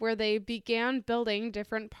similar where they began building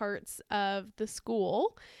different parts of the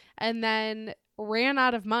school and then ran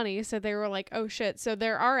out of money. So they were like, oh shit. So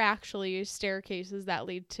there are actually staircases that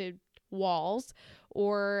lead to walls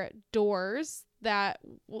or doors that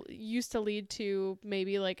used to lead to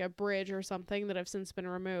maybe like a bridge or something that have since been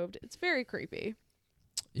removed. It's very creepy.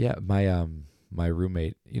 Yeah, my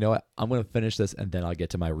roommate. You know what? I'm gonna finish this and then I'll get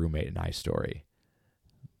to my roommate and I story.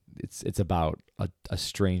 It's about a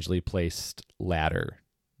strangely placed ladder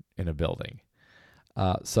in a building.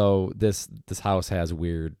 So this house has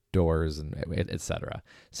weird doors and etc.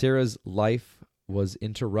 Sarah's life was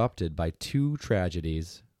interrupted by 2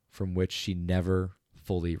 tragedies from which she never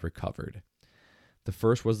fully recovered. The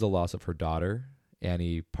first was the loss of her daughter,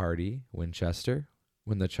 Annie Pardee Winchester,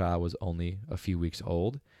 when the child was only a few weeks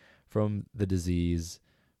old, from the disease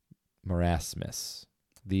marasmus.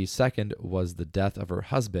 The second was the death of her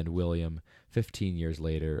husband, William, 15 years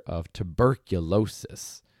later, of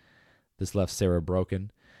tuberculosis. This left Sarah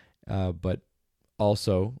broken, but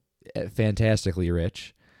also fantastically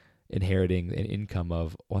rich, inheriting an income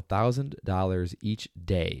of $1,000 each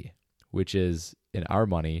day, which is, in our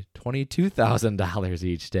money, $22,000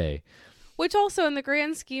 each day. Which also, in the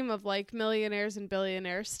grand scheme of like millionaires and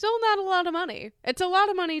billionaires, still not a lot of money. It's a lot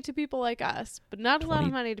of money to people like us, but not a lot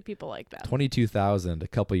of money to people like them. $22,000 a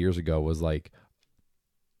couple years ago was like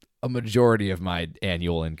a majority of my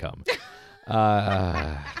annual income.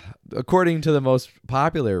 According to the most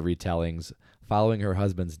popular retellings, following her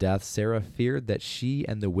husband's death, Sarah feared that she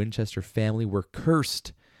and the Winchester family were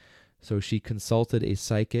cursed. So she consulted a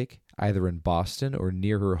psychic, either in Boston or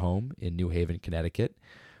near her home in New Haven, Connecticut,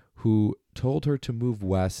 who told her to move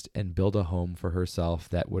west and build a home for herself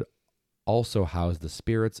that would also house the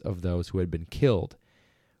spirits of those who had been killed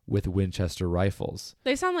with Winchester rifles.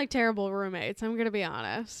 They sound like terrible roommates, I'm going to be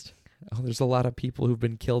honest. Oh, there's a lot of people who've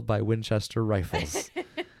been killed by Winchester rifles.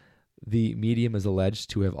 The medium is alleged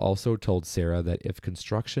to have also told Sarah that if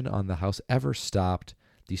construction on the house ever stopped,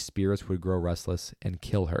 the spirits would grow restless and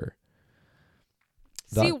kill her.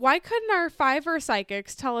 See, why couldn't our Fiverr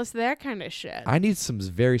psychics tell us that kind of shit? I need some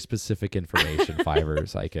very specific information, Fiverr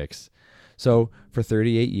psychics. So for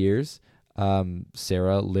 38 years,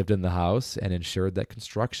 Sarah lived in the house and ensured that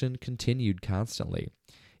construction continued constantly,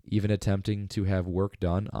 even attempting to have work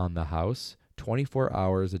done on the house 24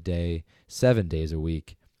 hours a day, 7 days a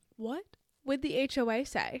week. What would the HOA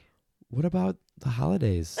say? What about the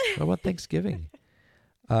holidays? What about Thanksgiving?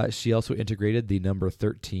 She also integrated the number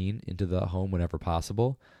 13 into the home whenever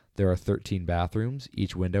possible. There are 13 bathrooms.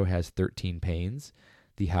 Each window has 13 panes.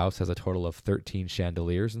 The house has a total of 13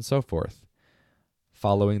 chandeliers and so forth.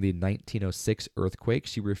 Following the 1906 earthquake,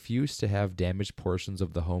 she refused to have damaged portions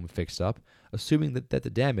of the home fixed up, assuming that the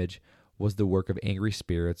damage was the work of angry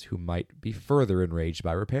spirits who might be further enraged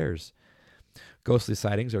by repairs. Ghostly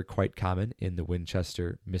sightings are quite common in the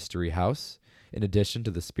Winchester Mystery House. In addition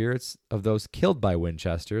to the spirits of those killed by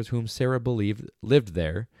Winchesters, whom Sarah believed lived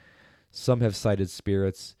there, some have cited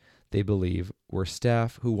spirits they believe were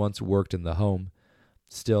staff who once worked in the home.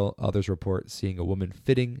 Still, others report seeing a woman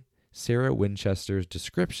fitting Sarah Winchester's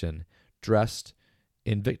description, dressed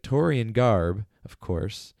in Victorian garb, of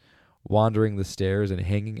course, wandering the stairs and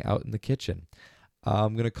hanging out in the kitchen.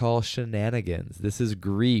 I'm going to call shenanigans. This is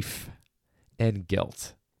grief and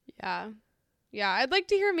guilt. Yeah, I'd like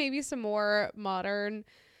to hear maybe some more modern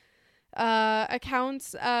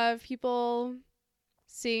accounts of people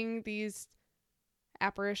seeing these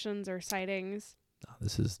apparitions or sightings. Oh,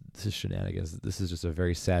 this is shenanigans. This is just a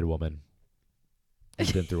very sad woman.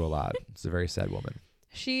 She's been through a lot. It's a very sad woman.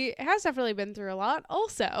 She has definitely been through a lot.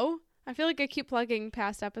 Also, I feel like I keep plugging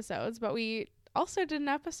past episodes, but we also did an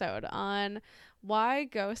episode on why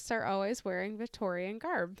ghosts are always wearing Victorian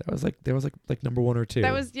garb. That was like number 1 or 2.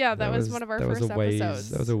 That was one of our first episodes.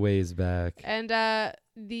 That was a ways back. And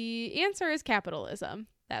the answer is capitalism.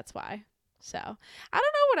 That's why. So I don't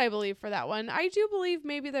know what I believe for that one. I do believe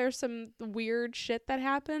maybe there's some weird shit that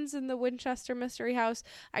happens in the Winchester Mystery House.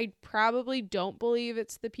 I probably don't believe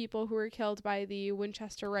it's the people who were killed by the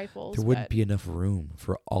Winchester rifles. There wouldn't be enough room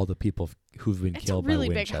for all the people who've been killed by Winchester. It's a really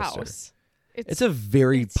big house. It's a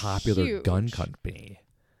very popular gun company.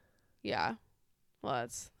 Yeah. Well,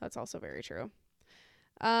 that's also very true.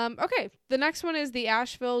 Okay. The next one is the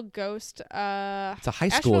Asheville Ghost. It's a high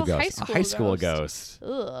school ghost. A high school ghost.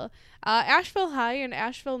 Ugh. Asheville High in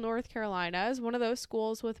Asheville, North Carolina is one of those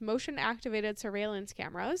schools with motion-activated surveillance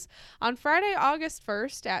cameras. On Friday, August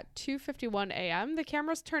 1st at 2:51 a.m., the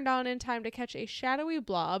cameras turned on in time to catch a shadowy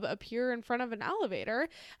blob appear in front of an elevator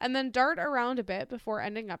and then dart around a bit before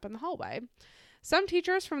ending up in the hallway. Some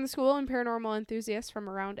teachers from the school and paranormal enthusiasts from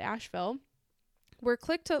around Asheville were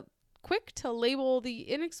quick quick to label the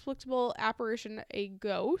inexplicable apparition a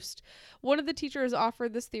ghost. One of the teachers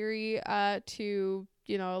offered this theory to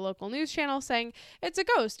a local news channel, saying, "It's a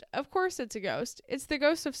ghost. Of course it's a ghost. It's the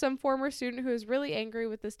ghost of some former student who is really angry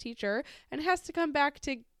with this teacher and has to come back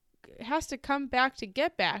to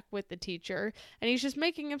get back with the teacher, and he's just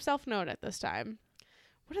making himself known at this time."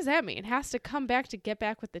 What does that mean? Has to come back to get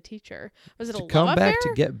back with the teacher? Was it a love affair? Come back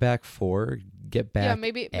to get back for, get back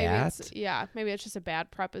maybe at? maybe it's just a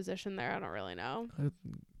bad preposition there. I don't really know.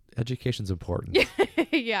 Education's important.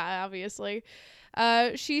 Yeah, obviously.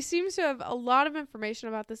 She seems to have a lot of information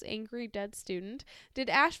about this angry dead student. Did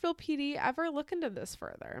Asheville PD ever look into this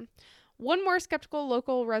further? Other more skeptical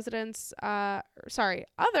local residents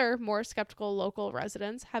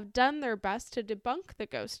have done their best to debunk the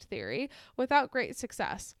ghost theory without great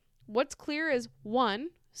success. What's clear is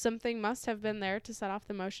 1, something must have been there to set off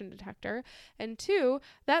the motion detector, and 2,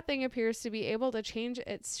 that thing appears to be able to change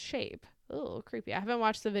its shape. Oh, creepy. I haven't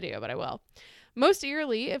watched the video, but I will. Most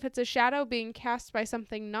eerily, if it's a shadow being cast by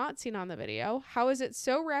something not seen on the video, how is it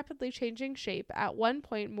so rapidly changing shape, at one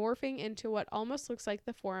point morphing into what almost looks like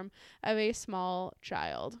the form of a small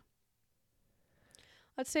child?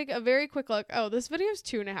 Let's take a very quick look. Oh, this video is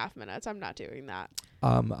 2.5 minutes. I'm not doing that.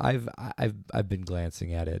 I've been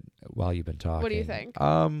glancing at it while you've been talking. What do you think?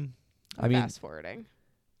 Fast forwarding.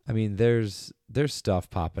 I mean, there's stuff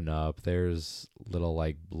popping up. There's little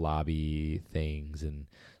like blobby things, and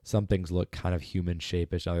some things look kind of human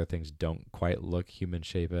shape-ish. Other things don't quite look human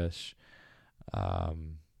shape-ish.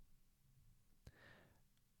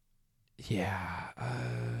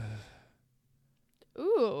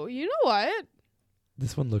 Ooh, you know what?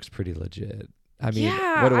 This one looks pretty legit. I mean,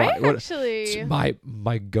 yeah, actually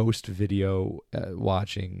my ghost video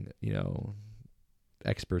watching,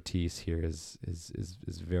 expertise here is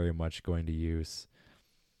very much going to use.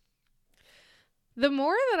 The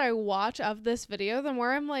more that I watch of this video, the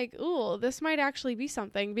more I'm like, ooh, this might actually be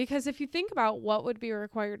something. Because if you think about what would be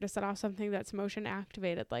required to set off something that's motion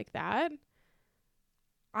activated like that,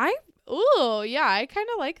 I kind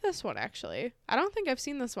of like this one, actually. I don't think I've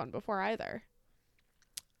seen this one before either.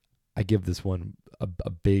 I give this one a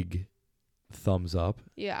big thumbs up.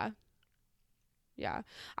 Yeah.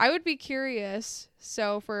 I would be curious.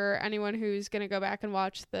 So for anyone who's going to go back and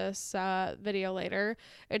watch this video later,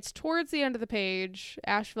 it's towards the end of the page,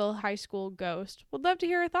 Asheville High School Ghost. Would love to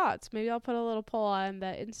hear your thoughts. Maybe I'll put a little poll on the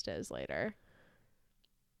Instas later.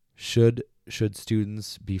 Should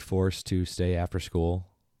students be forced to stay after school?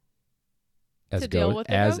 Deal with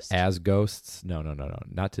the ghost? As ghosts? No.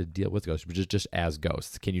 Not to deal with ghosts, but just as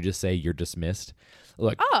ghosts. Can you just say you're dismissed?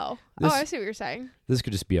 Look. I see what you're saying. This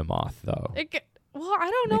could just be a moth, though. Well,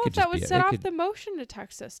 I don't know if that would set off the motion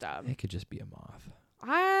detect system. It could just be a moth.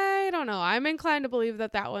 I don't know. I'm inclined to believe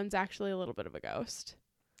that one's actually a little bit of a ghost.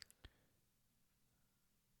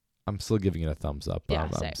 I'm still giving it a thumbs up. Yeah,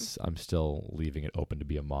 I'm still leaving it open to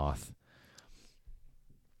be a moth.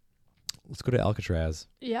 Let's go to Alcatraz.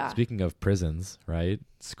 Yeah. Speaking of prisons, right?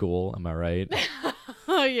 School, am I right?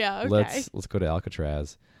 Oh, yeah, okay. Let's go to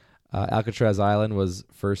Alcatraz. Alcatraz Island was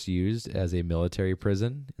first used as a military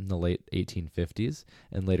prison in the late 1850s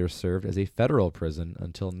and later served as a federal prison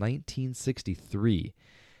until 1963.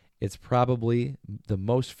 It's probably the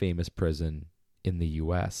most famous prison in the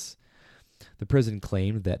U.S. The prison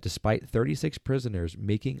claimed that despite 36 prisoners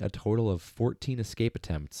making a total of 14 escape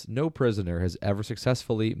attempts, no prisoner has ever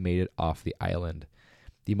successfully made it off the island.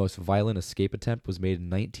 The most violent escape attempt was made in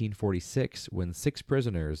 1946 when 6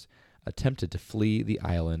 prisoners attempted to flee the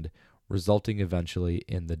island, resulting eventually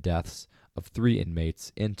in the deaths of 3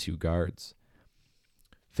 inmates and 2 guards.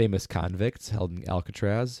 Famous convicts held in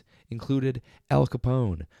Alcatraz included Al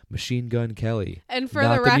Capone, Machine Gun Kelly. And for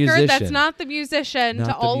the record, that's not the musician,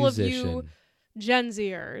 to all of you Gen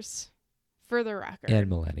Zers. For the record. And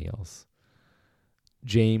millennials.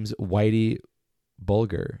 James Whitey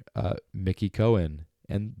Bulger, Mickey Cohen,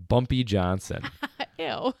 and Bumpy Johnson.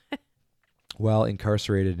 Ew. While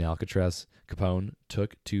incarcerated in Alcatraz, Capone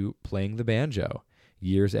took to playing the banjo.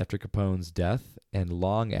 Years after Capone's death and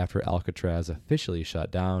long after Alcatraz officially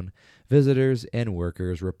shut down, visitors and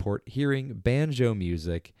workers report hearing banjo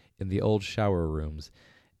music in the old shower rooms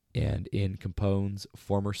and in Capone's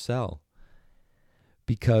former cell.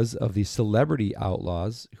 Because of the celebrity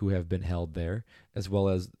outlaws who have been held there, as well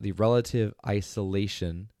as the relative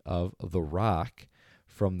isolation of The Rock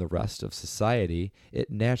from the rest of society,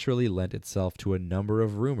 it naturally lent itself to a number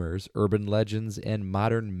of rumors, urban legends, and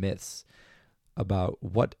modern myths about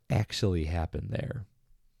what actually happened there.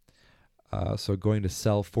 So going to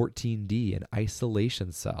cell 14D, an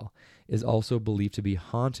isolation cell, is also believed to be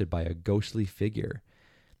haunted by a ghostly figure.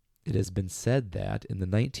 It has been said that in the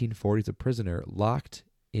 1940s, a prisoner locked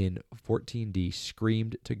in 14D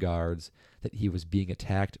screamed to guards that he was being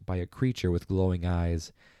attacked by a creature with glowing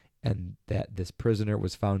eyes, and that this prisoner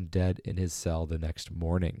was found dead in his cell the next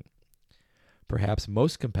morning. Perhaps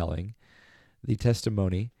most compelling, the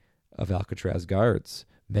testimony of Alcatraz guards,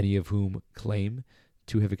 many of whom claim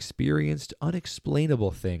to have experienced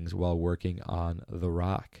unexplainable things while working on the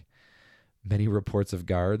rock. Many reports of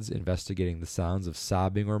guards investigating the sounds of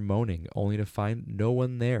sobbing or moaning only to find no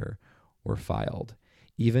one there were filed.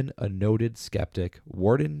 Even a noted skeptic,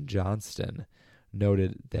 Warden Johnston,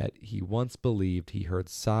 noted that he once believed he heard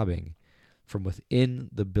sobbing from within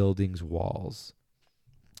the building's walls.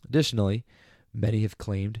 Additionally, many have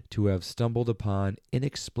claimed to have stumbled upon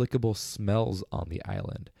inexplicable smells on the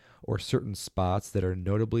island, or certain spots that are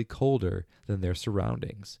notably colder than their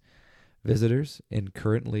surroundings. Visitors and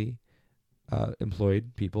currently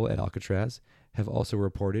employed people at Alcatraz have also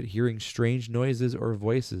reported hearing strange noises or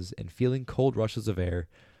voices and feeling cold rushes of air,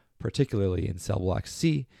 particularly in Cell Block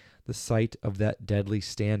C, the site of that deadly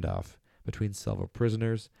standoff between several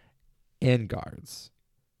prisoners and guards.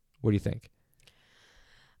 What do you think?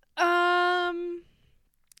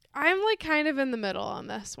 I'm like kind of in the middle on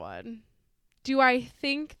this one. Do I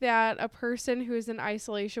think that a person who is in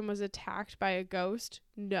isolation was attacked by a ghost?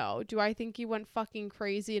 No. Do I think he went fucking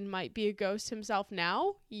crazy and might be a ghost himself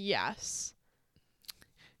now? Yes.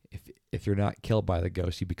 If you're not killed by the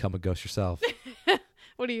ghost, you become a ghost yourself.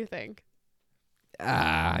 What do you think?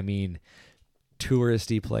 I mean,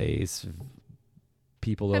 touristy place.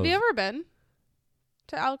 People. Have you ever been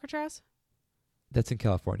to Alcatraz? That's in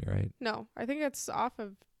California, right? No, I think it's off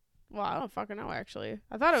of. Well, I don't fucking know, actually.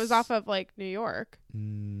 I thought it was off of, like, New York.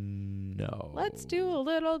 No. Let's do a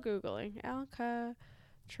little Googling.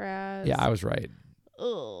 Alcatraz. Yeah, I was right.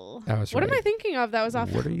 Ugh. I was what right. am I thinking of that was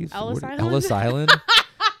off What are you Ellis Island? Ellis Island?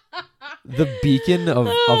 The beacon of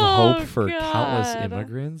hope for God. countless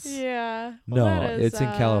immigrants? Yeah. No, Well, that is, it's in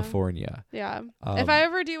California. Yeah. If I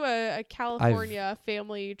ever do a California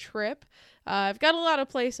family trip, I've got a lot of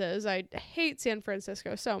places. I hate San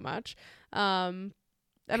Francisco so much.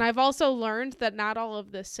 And I've also learned that not all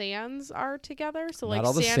of the sands are together. So Not like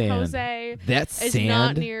all the San sand. Jose That's is sand.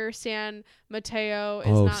 not near San Mateo, is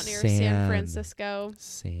Oh, not near San sand. Francisco.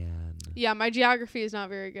 Sand. Yeah, my geography is not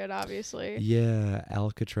very good, obviously. Yeah,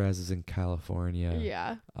 Alcatraz is in California.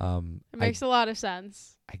 Yeah. It It makes a lot of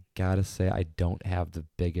sense. I gotta say, I don't have the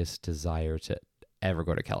biggest desire to ever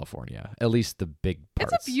go to California. At least the big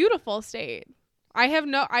parts. It's a beautiful state. I'm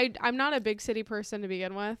not a big city person to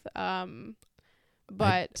begin with.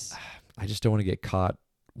 But I just don't want to get caught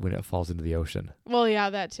when it falls into the ocean. well, yeah,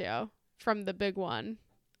 that too. From the big one.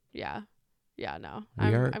 Yeah. Yeah, no.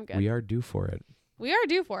 I'm good. We are due for it. We are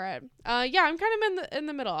due for it. Yeah, I'm kind of in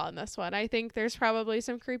the middle on this one. I think there's probably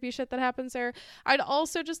some creepy shit that happens there. I'd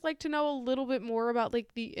also just like to know a little bit more about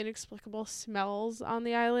like the inexplicable smells on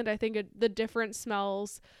the island. I think the different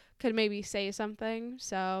smells could maybe say something.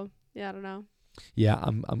 So, yeah, I don't know. Yeah,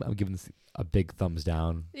 I'm giving this a big thumbs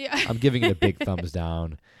down. Yeah. I'm giving it a big thumbs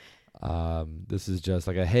down. This is just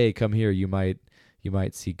like a, hey, come here, you might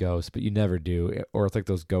see ghosts, but you never do. Or it's like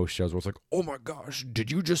those ghost shows where it's like, oh my gosh,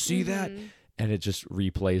 did you just see that? And it just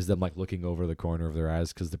replays them like looking over the corner of their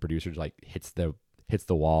eyes because the producer like hits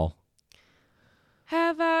the wall.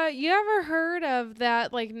 Have you ever heard of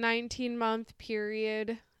that like 19-month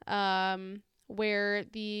period where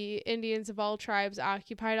the Indians of all tribes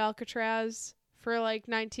occupied Alcatraz for like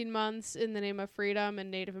 19 months in the name of freedom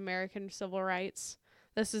and Native American civil rights?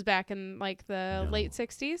 This is back in like the late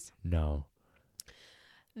 60s. No.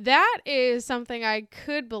 That is something I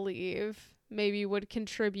could believe maybe would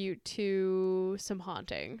contribute to some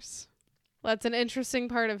hauntings. That's an interesting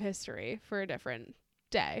part of history for a different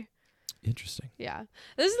day. Interesting. Yeah.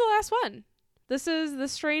 This is the last one. This is The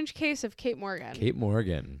Strange Case of Kate Morgan. Kate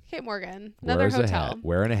Morgan. Another Wears hotel. a hat.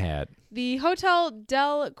 Wearing a hat. The Hotel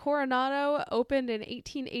del Coronado opened in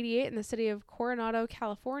 1888 in the city of Coronado,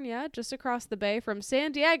 California, just across the bay from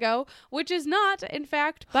San Diego, which is not, in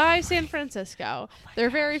fact, by San Francisco. They're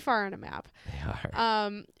very far on a map. They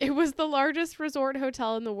are. It was the largest resort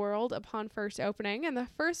hotel in the world upon first opening and the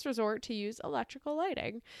first resort to use electrical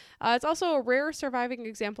lighting. It's also a rare surviving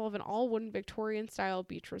example of an all-wooden Victorian-style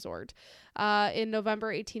beach resort. In November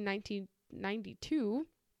 1892,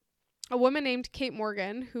 a woman named Kate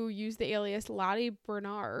Morgan, who used the alias Lottie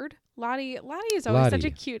Bernard. Lottie is always such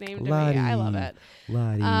a cute name to me. I love it.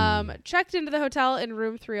 Lottie. Checked into the hotel in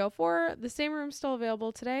room 304. The same room's still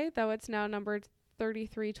available today, though it's now numbered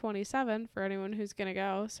 3327 for anyone who's going to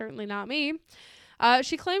go. Certainly not me.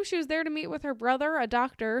 She claimed she was there to meet with her brother, a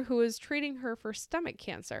doctor who was treating her for stomach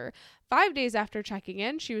cancer. 5 days after checking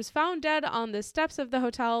in, she was found dead on the steps of the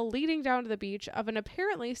hotel leading down to the beach of an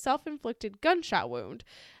apparently self-inflicted gunshot wound.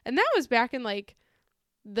 And that was back in like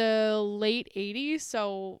the late 80s,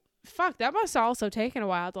 so fuck, that must have also taken a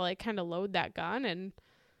while to like kind of load that gun. And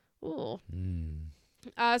ooh.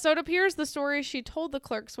 So it appears the story she told the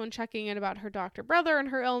clerks when checking in about her doctor brother and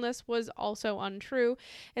her illness was also untrue.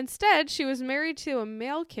 Instead, she was married to a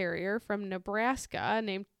mail carrier from Nebraska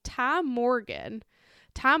named Tom Morgan.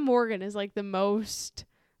 Tom Morgan is like the most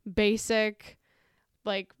basic,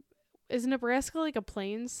 like, is Nebraska like a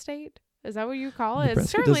plains state? Is that what you call it? Nebraska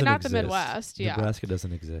It's certainly doesn't not exist. the Midwest. Yeah. Nebraska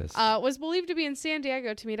doesn't exist. Was believed to be in San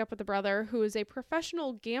Diego to meet up with the brother, who is a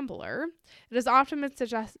professional gambler. It has often been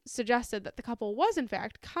suggested that the couple was, in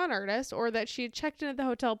fact, con artists, or that she had checked in at the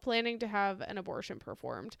hotel planning to have an abortion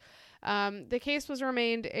performed. The case has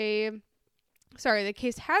remained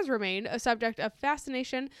a subject of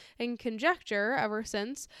fascination and conjecture ever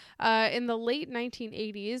since. In the late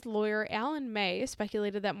 1980s, lawyer Alan May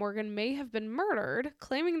speculated that Morgan may have been murdered,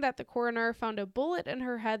 claiming that the coroner found a bullet in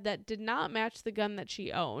her head that did not match the gun that she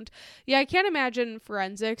owned. Yeah, I can't imagine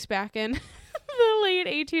forensics back in the late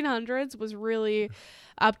 1800s was really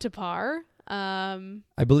up to par.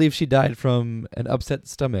 I believe she died from an upset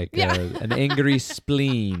stomach, an angry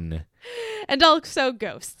spleen. And also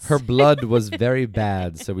ghosts. Her blood was very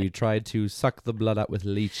bad, so we tried to suck the blood out with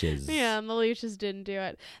leeches. Yeah, and the leeches didn't do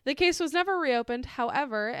it. The case was never reopened,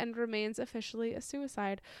 however, and remains officially a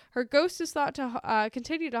suicide. Her ghost is thought to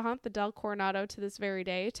continue to haunt the Del Coronado to this very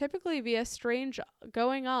day, typically via strange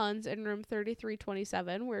going-ons in room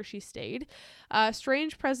 3327, where she stayed.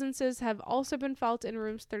 Strange presences have also been felt in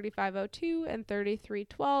rooms 3502 and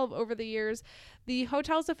 3312 over the years. The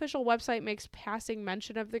hotel's official website makes passing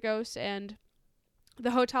mention of the ghost, and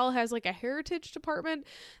the hotel has like a heritage department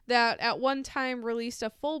that at one time released a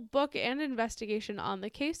full book and investigation on the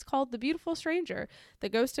case called The Beautiful Stranger, The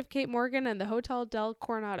Ghost of Kate Morgan and the Hotel Del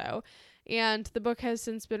Coronado. And the book has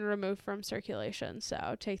since been removed from circulation,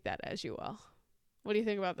 so take that as you will. What do you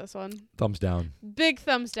think about this one? Thumbs down. Big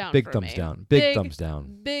thumbs down. Big from thumbs me. down. Big thumbs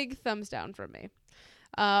down. Big thumbs down from me.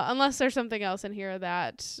 Unless there's something else in here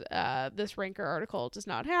that this Ranker article does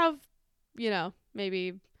not have,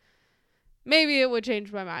 maybe it would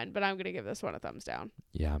change my mind, but I'm going to give this one a thumbs down.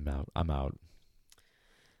 Yeah, I'm out.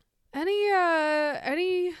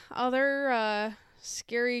 Any other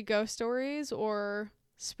scary ghost stories or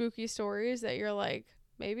spooky stories that you're like,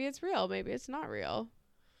 maybe it's real, maybe it's not real?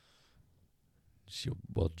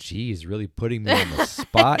 Well, geez, really putting me on the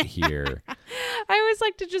spot here. I always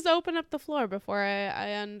like to just open up the floor before I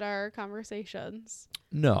end our conversations.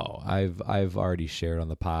 No, I've already shared on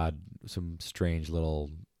the pod some strange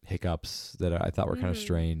little hiccups that I thought were kind of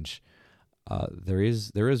strange. There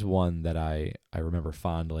is one that I remember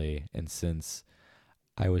fondly, and since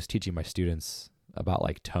I was teaching my students about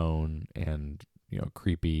like tone and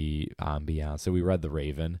creepy ambiance, so we read The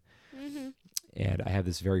Raven. And I have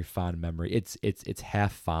this very fond memory. It's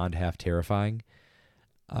half fond, half terrifying.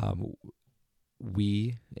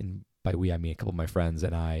 We, and by we I mean a couple of my friends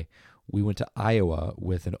and I, we went to Iowa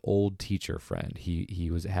with an old teacher friend. He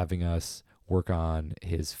was having us work on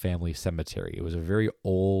his family cemetery. It was a very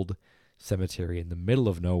old cemetery in the middle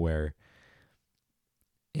of nowhere.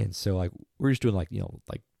 And so like we're just doing like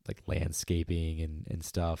landscaping and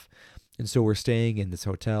stuff. And so we're staying in this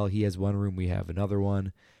hotel. He has one room, we have another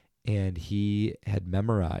one. And he had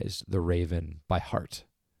memorized The Raven by heart.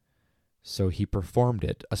 So he performed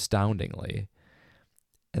it astoundingly.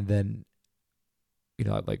 And then,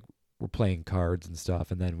 like we're playing cards and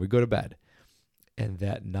stuff, and then we go to bed. And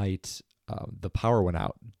that night, the power went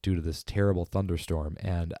out due to this terrible thunderstorm.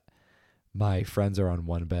 And my friends are on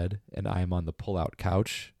one bed, and I'm on the pull-out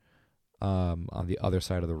couch on the other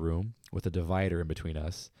side of the room with a divider in between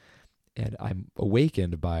us. And I'm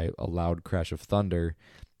awakened by a loud crash of thunder.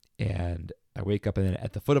 And I wake up, and then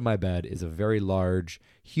at the foot of my bed is a very large,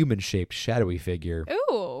 human-shaped, shadowy figure.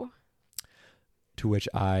 Ooh. To which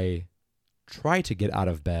I try to get out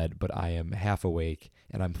of bed, but I am half awake,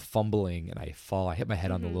 and I'm fumbling, and I fall. I hit my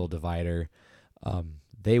head on the little divider.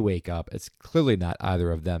 They wake up. It's clearly not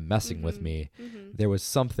either of them messing with me. There was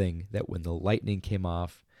something that when the lightning came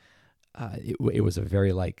off, it was a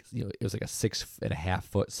very it was like a 6.5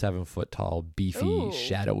 foot, 7 foot tall, beefy,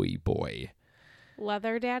 shadowy boy.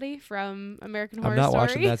 Leather Daddy from American Horror Story. I'm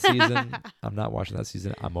not watching that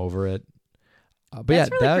season. I'm over it. But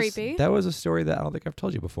that's really creepy. That was a story that I don't think I've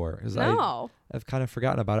told you before. No. I've kind of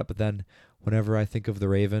forgotten about it. But then whenever I think of The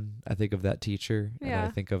Raven, I think of that teacher and I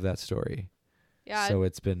think of that story. Yeah. So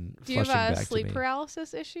it's been Do you flushing have back sleep to me.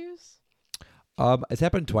 paralysis issues? It's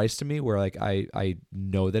happened twice to me where like I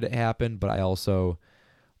know that it happened, but I also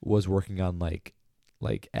was working on like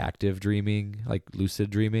active dreaming, like lucid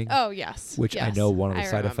dreaming, Oh, yes. which I Yes, know one of the I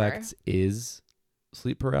side remember. effects is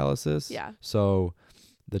sleep paralysis. Yeah. So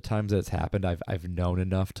the times that it's happened, I've known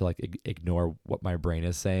enough to like ignore what my brain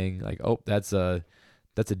is saying. Like, oh, that's a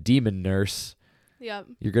demon nurse. Yep.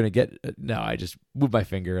 You're gonna get no. I just move my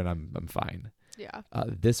finger and I'm fine. Yeah.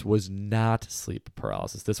 This was not sleep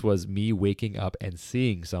paralysis. This was me waking up and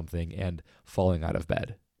seeing something and falling out of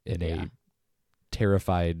bed in Yeah. a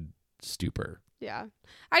terrified stupor. Yeah.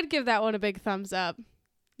 I'd give that one a big thumbs up.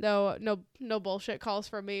 No bullshit calls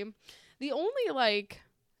from me. The only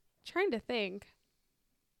trying to think.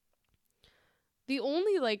 The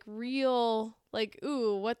only real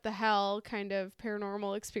ooh, what the hell kind of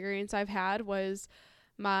paranormal experience I've had was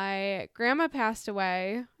my grandma passed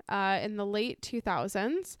away in the late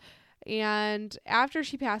 2000s, and after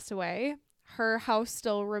she passed away, her house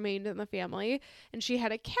still remained in the family, and she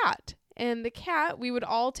had a cat. And the cat, we would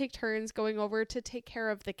all take turns going over to take care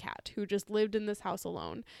of the cat who just lived in this house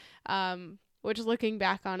alone. Which, looking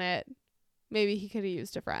back on it, maybe he could have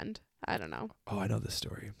used a friend. I don't know. Oh, I know this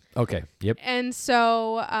story. Okay. Yep. And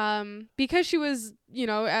so, because she was,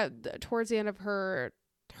 towards the end of her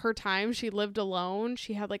time, she lived alone.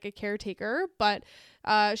 She had a caretaker, but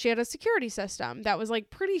she had a security system that was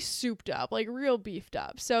pretty souped up, real beefed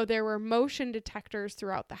up. So there were motion detectors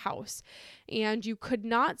throughout the house, and you could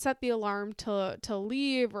not set the alarm to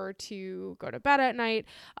leave or to go to bed at night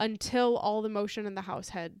until all the motion in the house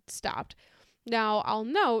had stopped. Now, I'll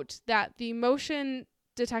note that the motion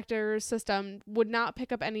detector system would not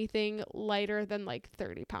pick up anything lighter than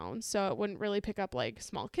 30 pounds. So it wouldn't really pick up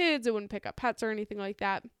small kids. It wouldn't pick up pets or anything like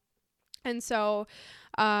that. And so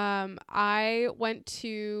I went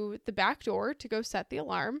to the back door to go set the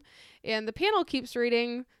alarm, and the panel keeps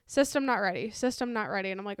reading system not ready, system not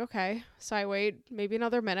ready. And I'm like, okay. So I wait maybe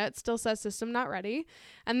another minute, still says system not ready.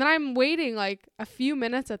 And then I'm waiting a few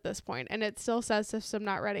minutes at this point, and it still says system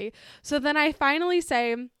not ready. So then I finally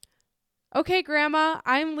say, okay, Grandma,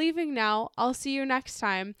 I'm leaving now. I'll see you next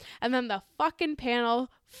time. And then the fucking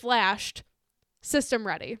panel flashed, system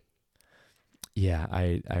ready. Yeah,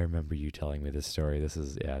 I remember you telling me this story. This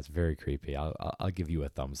is it's very creepy. I'll give you a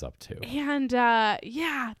thumbs up too. And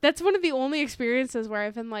yeah, that's one of the only experiences where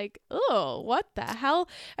I've been like, oh, what the hell?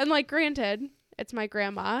 And granted, it's my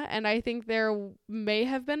grandma, and I think there may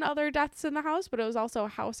have been other deaths in the house, but it was also a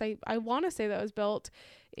house I want to say that was built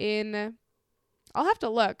in, I'll have to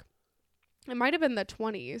look. It might have been the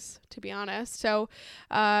 20s, to be honest. So,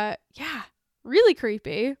 yeah, really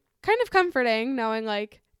creepy, kind of comforting knowing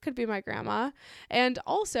could be my grandma. And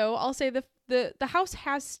also, I'll say the house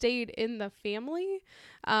has stayed in the family.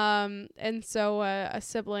 And so a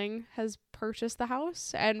sibling has purchased the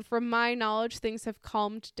house. And from my knowledge, things have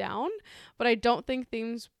calmed down, but I don't think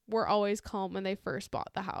things were always calm when they first bought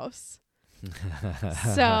the house.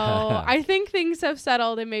 So I think things have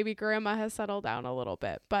settled, and maybe grandma has settled down a little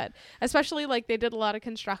bit, but especially they did a lot of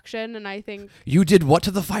construction, and I think You did what to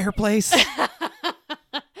the fireplace?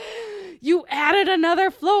 you added another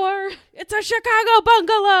floor. It's a Chicago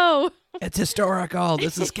bungalow. It's historical.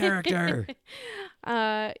 This is character.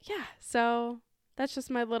 Yeah. So that's just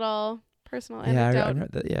my little personal Yeah,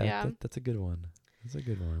 anecdote. that's a good one. That's a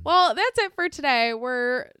good one. Well, that's it for today.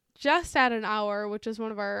 We're just at an hour, which is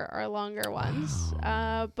one of our longer ones.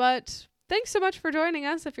 Wow. But thanks so much for joining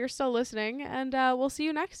us if you're still listening, and we'll see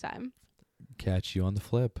you next time. Catch you on the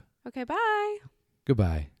flip. Okay, bye.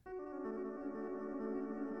 Goodbye.